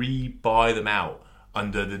someone re-buy them out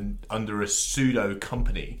under a pseudo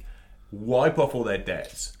company, wipe off all their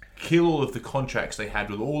debts, kill all of the contracts they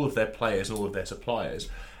had with all of their players and all of their suppliers,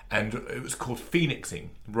 and it was called phoenixing,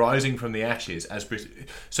 rising from the ashes as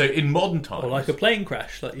so in modern times, or like a plane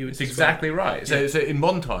crash, like you would. It's exactly right. So in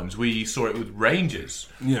modern times, we saw it with Rangers.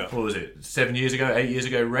 Yeah. What was it? 8 years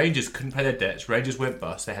ago, Rangers couldn't pay their debts. Rangers went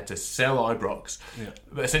bust. They had to sell Ibrox. Yeah.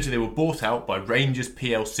 But essentially, they were bought out by Rangers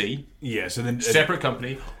PLC. Yeah. So then separate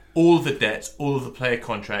company. All of the debts, all of the player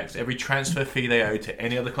contracts, every transfer fee they owed to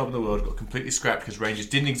any other club in the world got completely scrapped because Rangers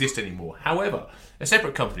didn't exist anymore. However, a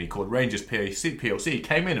separate company called Rangers PLC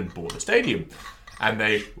came in and bought the stadium. And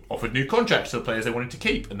they offered new contracts to the players they wanted to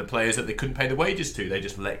keep. And the players that they couldn't pay the wages to, they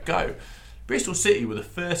just let go. Bristol City were the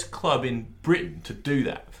first club in Britain to do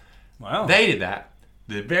that. Wow. They did that.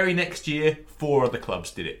 The very next year, 4 other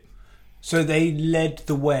clubs did it. So they led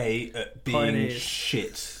the way at being Pioneers.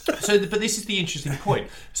 shit. But this is the interesting point.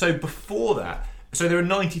 So before that, so there are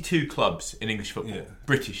 92 clubs in English football,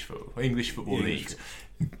 British football, English football leagues.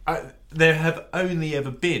 There have only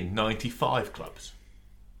ever been 95 clubs.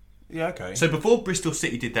 Yeah, okay. So before Bristol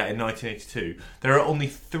City did that in 1982, there are only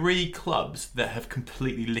 3 clubs that have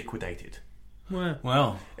completely liquidated.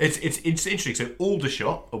 Wow. It's interesting. So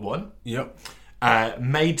Aldershot are one. Yep.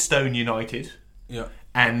 Maidstone United. Yep.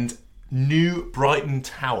 And New Brighton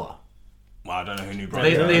Tower. Well, I don't know who New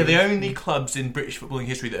Brighton They are the only clubs in British footballing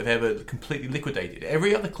history that have ever completely liquidated.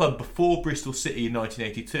 Every other club before Bristol City in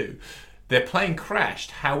 1982, their plane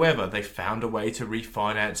crashed. However, they found a way to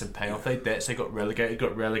refinance and pay off their debts. They got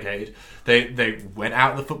relegated. They went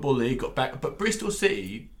out of the Football League, got back. But Bristol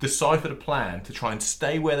City deciphered a plan to try and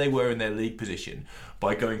stay where they were in their league position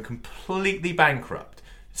by going completely bankrupt,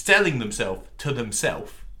 selling themselves to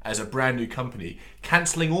themselves as a brand new company,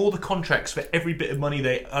 cancelling all the contracts for every bit of money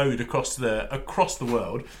they owed across the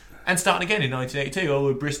world, and starting again in 1982.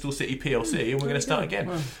 We're Bristol City PLC, and we're going to start again.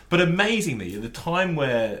 Wow. But amazingly, at the time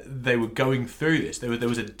where they were going through this, there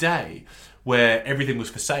was a day where everything was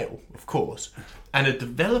for sale, of course, and a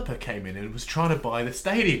developer came in and was trying to buy the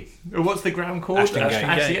stadium. What's the ground called? Ashton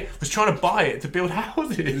Gate. Was trying to buy it to build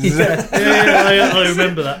houses. I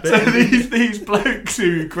remember that bit. So these blokes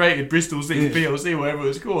who created Bristol City PLC, whatever it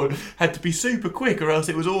was called, had to be super quick, or else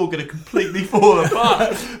it was all going to completely fall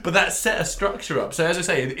apart. But that set a structure up. So as I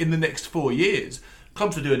say, in the next 4 years,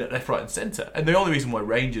 clubs were doing it left, right and centre. And the only reason why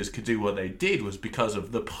Rangers could do what they did was because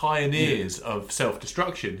of the pioneers of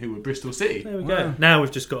self-destruction, who were Bristol City. There we go. Now we've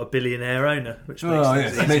just got a billionaire owner, which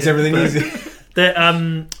makes everything easy. The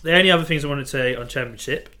only other things I wanted to say on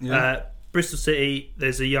Championship, Bristol City,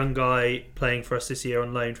 there's a young guy playing for us this year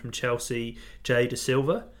on loan from Chelsea, Jay De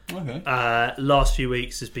Silva. Okay. Last few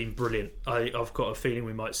weeks has been brilliant. I've got a feeling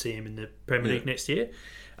we might see him in the Premier League next year.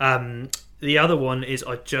 The other one is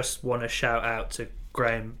I just want to shout out to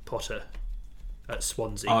Graham Potter at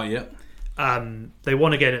Swansea. Oh, yeah. They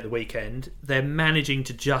won again at the weekend. They're managing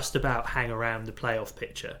to just about hang around the playoff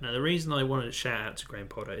picture. Now, the reason I wanted to shout out to Graham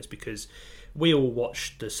Potter is because we all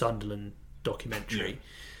watched the Sunderland documentary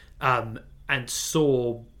and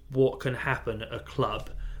saw what can happen at a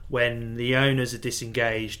club when the owners are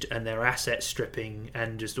disengaged and their asset stripping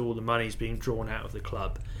and just all the money's being drawn out of the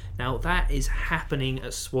club. Now, that is happening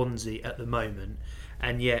at Swansea at the moment,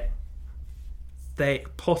 and yet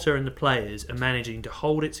Potter and the players are managing to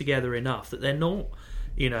hold it together enough that they're not,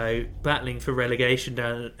 battling for relegation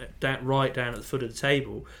right down at the foot of the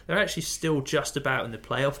table. They're actually still just about in the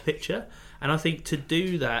playoff picture. And I think to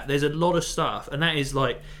do that, there's a lot of stuff, and that is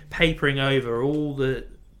like papering over all the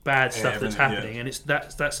bad stuff that's happening, and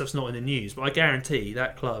that stuff's not in the news. But I guarantee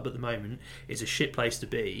that club at the moment is a shit place to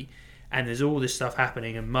be, and there's all this stuff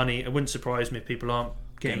happening, and money. It wouldn't surprise me if people aren't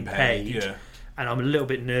getting paid. Yeah. And I'm a little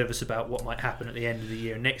bit nervous about what might happen at the end of the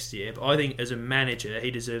year next year. But I think as a manager, he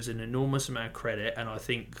deserves an enormous amount of credit, and I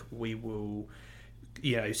think we will,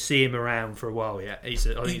 see him around for a while. Yeah, I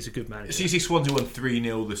think he's a good manager. So you see Swansea won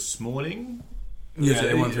 3-0 this morning. Yeah,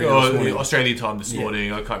 they won 3-0 this morning. Australian time this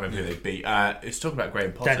morning. I can't remember who they beat. It's talking about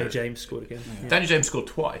Graham Potter. Daniel James scored again. Yeah. Daniel James scored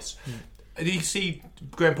twice. Did you see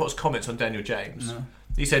Graham Potter's comments on Daniel James?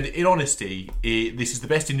 He said, in honesty, this is the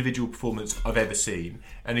best individual performance I've ever seen.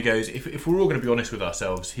 And he goes, if we're all going to be honest with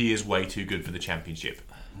ourselves, he is way too good for the Championship.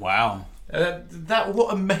 Wow.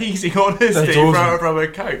 What amazing honesty awesome. from a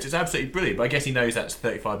coach. It's absolutely brilliant. But I guess he knows that's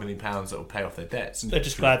 £35 million that will pay off their debts. They're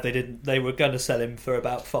just glad they didn't. They were going to sell him for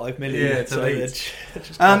about $5 million. Yeah, so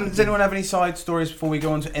does anyone have any side stories before we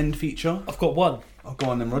go on to end feature? I've got one. Oh,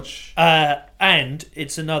 go on then, Rog. And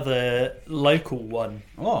it's another local one.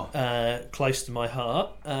 Oh. Close to my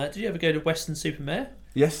heart. Did you ever go to Weston-super-Mare?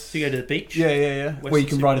 Yes. Do you go to the beach? Yeah. Where you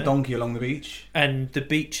can ride a donkey along the beach. And the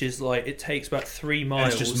beach is like, it takes about 3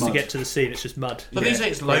 miles to get to the sea, and it's just mud. But these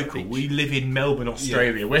days it's local. We live in Melbourne,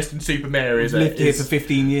 Australia. Weston-super-Mare is lived here for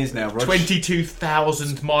 15 years now, Rog.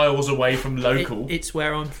 22,000 miles away from local. It's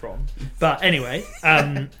where I'm from. But anyway,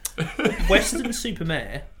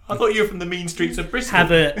 Weston-super-Mare. I thought you were from the mean streets of Bristol.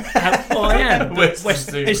 I am. It's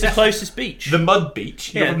the closest beach. The mud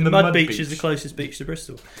beach. You're from the mud beach is the closest beach to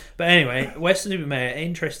Bristol. But anyway, Weston-super-Mare,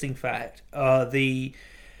 interesting fact, have the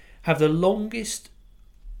longest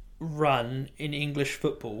run in English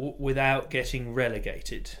football without getting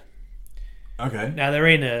relegated. Okay. Now, they're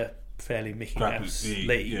in a fairly Mickey Mouse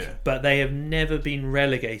league, but they have never been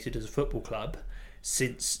relegated as a football club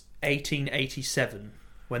since 1887,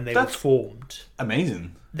 when they were formed.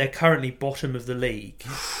 Amazing. They're currently bottom of the league,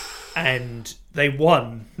 and they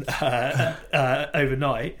won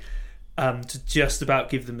overnight to just about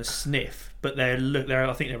give them a sniff. But I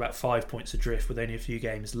think they're about 5 points adrift with only a few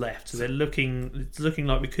games left. So it's looking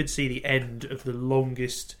like we could see the end of the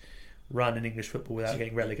longest run in English football without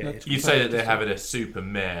getting relegated. You say that they're having a super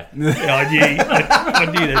mare. Yeah, I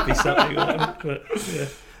knew there'd be something. But, yeah.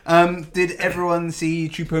 Did everyone see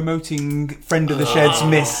you promoting Friend of the Shed's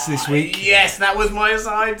miss this week? Yes, that was my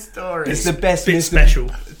side story. It's the best miss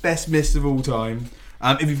best miss of all time.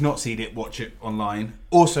 If you've not seen it, watch it online.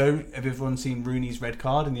 Also, have everyone seen Rooney's red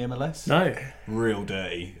card in the MLS? No. Real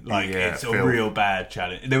dirty. It's a real bad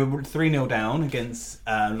challenge. They were 3-0 down against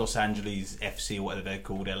Los Angeles FC, or whatever they're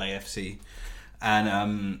called, LAFC.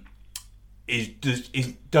 And he's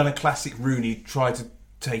done a classic Rooney, tried to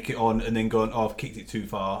take it on and then gone, I've kicked it too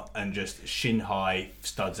far, and just shin high,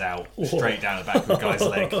 studs out, straight down the back of the guy's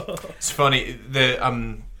leg. It's funny.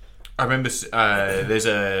 I remember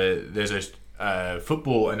there's a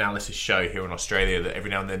football analysis show here in Australia that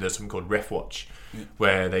every now and then does something called Ref Watch,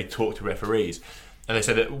 where they talk to referees, and they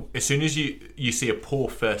said that as soon as you see a poor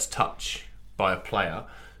first touch by a player,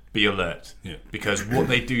 be alert, because what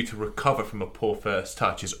they do to recover from a poor first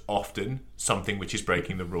touch is often something which is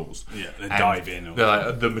breaking the rules. They dive in.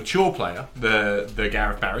 The mature player, the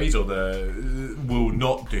Gareth Barrys, will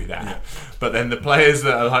not do that. Yeah. But then the players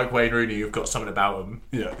that are like Wayne Rooney, who've got something about them,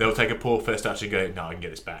 they'll take a poor first touch and go, no, I can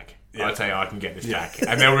get this back. I'll tell you, I can get this back.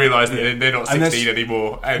 And they'll realise that they're not 16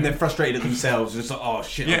 anymore. And they're frustrated at themselves. It's like, oh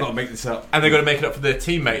shit, I've got to make this up. And they've got to make it up for their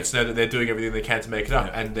teammates, know that they're doing everything they can to make it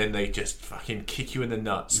up. And then they just fucking kick you in the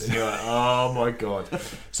nuts. And you're like, oh my God.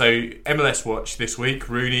 So MLS Watch this week,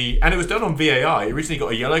 Rooney, and it was done on VAR. He originally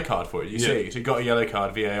got a yellow card for it, you see. So he got a yellow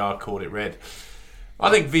card, VAR called it red. I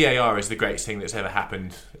think VAR is the greatest thing that's ever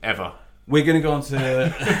happened, ever. We're going to go on to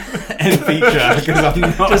end feature because I'm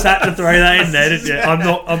not... Just had to throw that in there, didn't you? I'm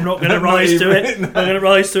not going to rise to it. No. I'm going to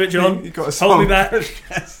rise to it, John. You've got a hold me back.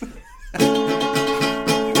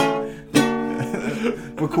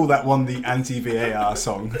 We'll call that one the anti-VAR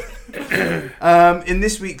song. In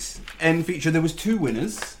this week's end feature, there was 2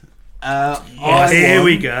 winners. Here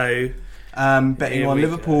we go. Betting on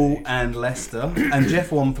Liverpool and Leicester, and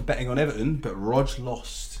Jeff won for betting on Everton, but Rog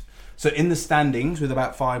lost. So in the standings, with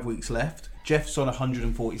about 5 weeks left, Jeff's on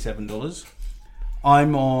 $147,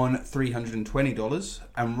 I'm on $320,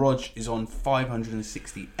 and Rog is on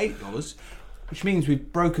 $568, which means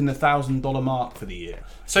we've broken the $1,000 mark for the year.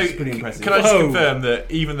 So it's pretty impressive. Can I just confirm that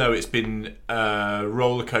even though it's been a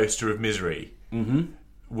roller coaster of misery,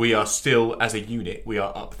 we are still, as a unit, we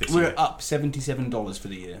are up this year. We're up $77 for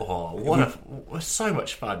the year. Oh, so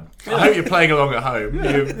much fun. I hope you're playing along at home.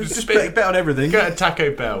 Just bet on everything. Go to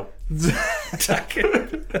Taco Bell.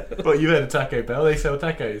 Well, you've heard of Taco Bell. They sell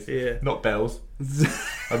tacos. Yeah. Not bells.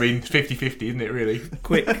 I mean, 50-50, isn't it, really?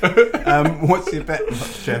 Quick. What's your bet,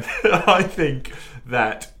 Jeff? I think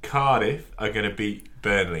that Cardiff are going to beat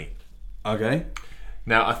Burnley. Okay.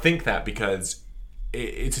 Now, I think that because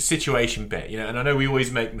it's a situation bet, and I know we always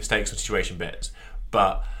make mistakes on situation bets,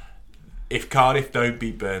 but if Cardiff don't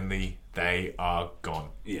beat Burnley, they are gone.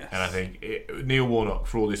 Yes. And I think Neil Warnock,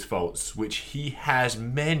 for all his faults, which he has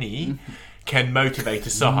many, can motivate a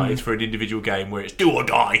side for an individual game where it's do or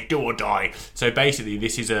die, do or die. So basically,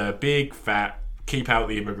 this is a big, fat, keep out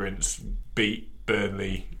the immigrants, beat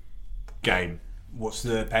Burnley game. What's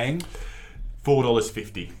the paying?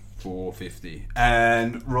 $4.50. $4.50.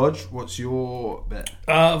 And Rog, what's your bet?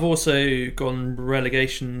 I've also gone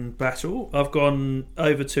relegation battle. I've gone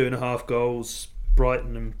over 2.5 goals,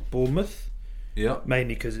 Brighton and Bournemouth. Yeah.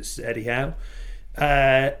 Mainly because it's Eddie Howe.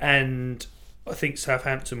 And I think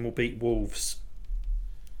Southampton will beat Wolves.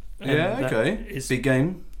 And yeah, okay. It's big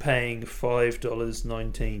game. Paying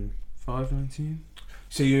 $5.19. $5.19.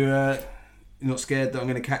 So you're not scared that I'm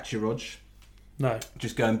going to catch you, Rog? No.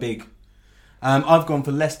 Just going big. I've gone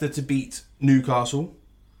for Leicester to beat Newcastle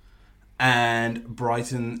and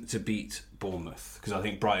Brighton to beat Bournemouth because I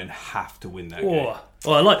think Brighton have to win that game.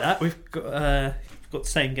 Oh, I like that. We've got the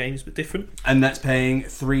same games but different. And that's paying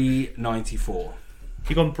 $3.94.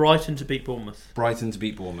 You've gone Brighton to beat Bournemouth. Brighton to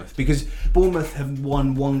beat Bournemouth because Bournemouth have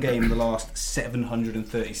won one game in the last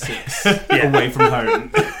 736 away from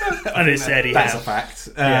home. And it's Eddie That's Howe. a fact.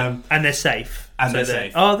 And they're safe. And they're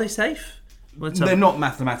safe. Are they safe? They're not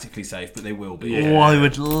mathematically safe, but they will be. Yeah. I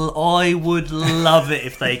would love it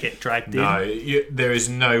if they get dragged in. No, there is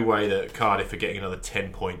no way that Cardiff are getting another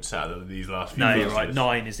 10 points out of these last few No, games. you're right.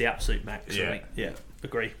 9 is the absolute max. Yeah. I think. Yeah,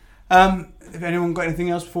 agree. Have anyone got anything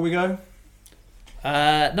else before we go?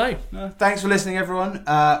 No. Thanks for listening, everyone.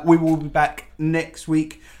 We will be back next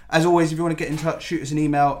week. As always, if you want to get in touch, shoot us an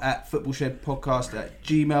email at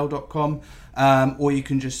footballshedpodcast@gmail.com, or you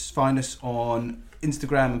can just find us on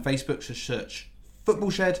Instagram and Facebook, so search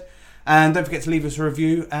Football Shed. And don't forget to leave us a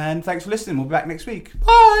review. And thanks for listening. We'll be back next week.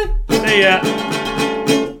 Bye! See ya!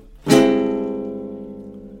 That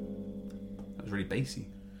was really bassy.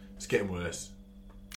 It's getting worse.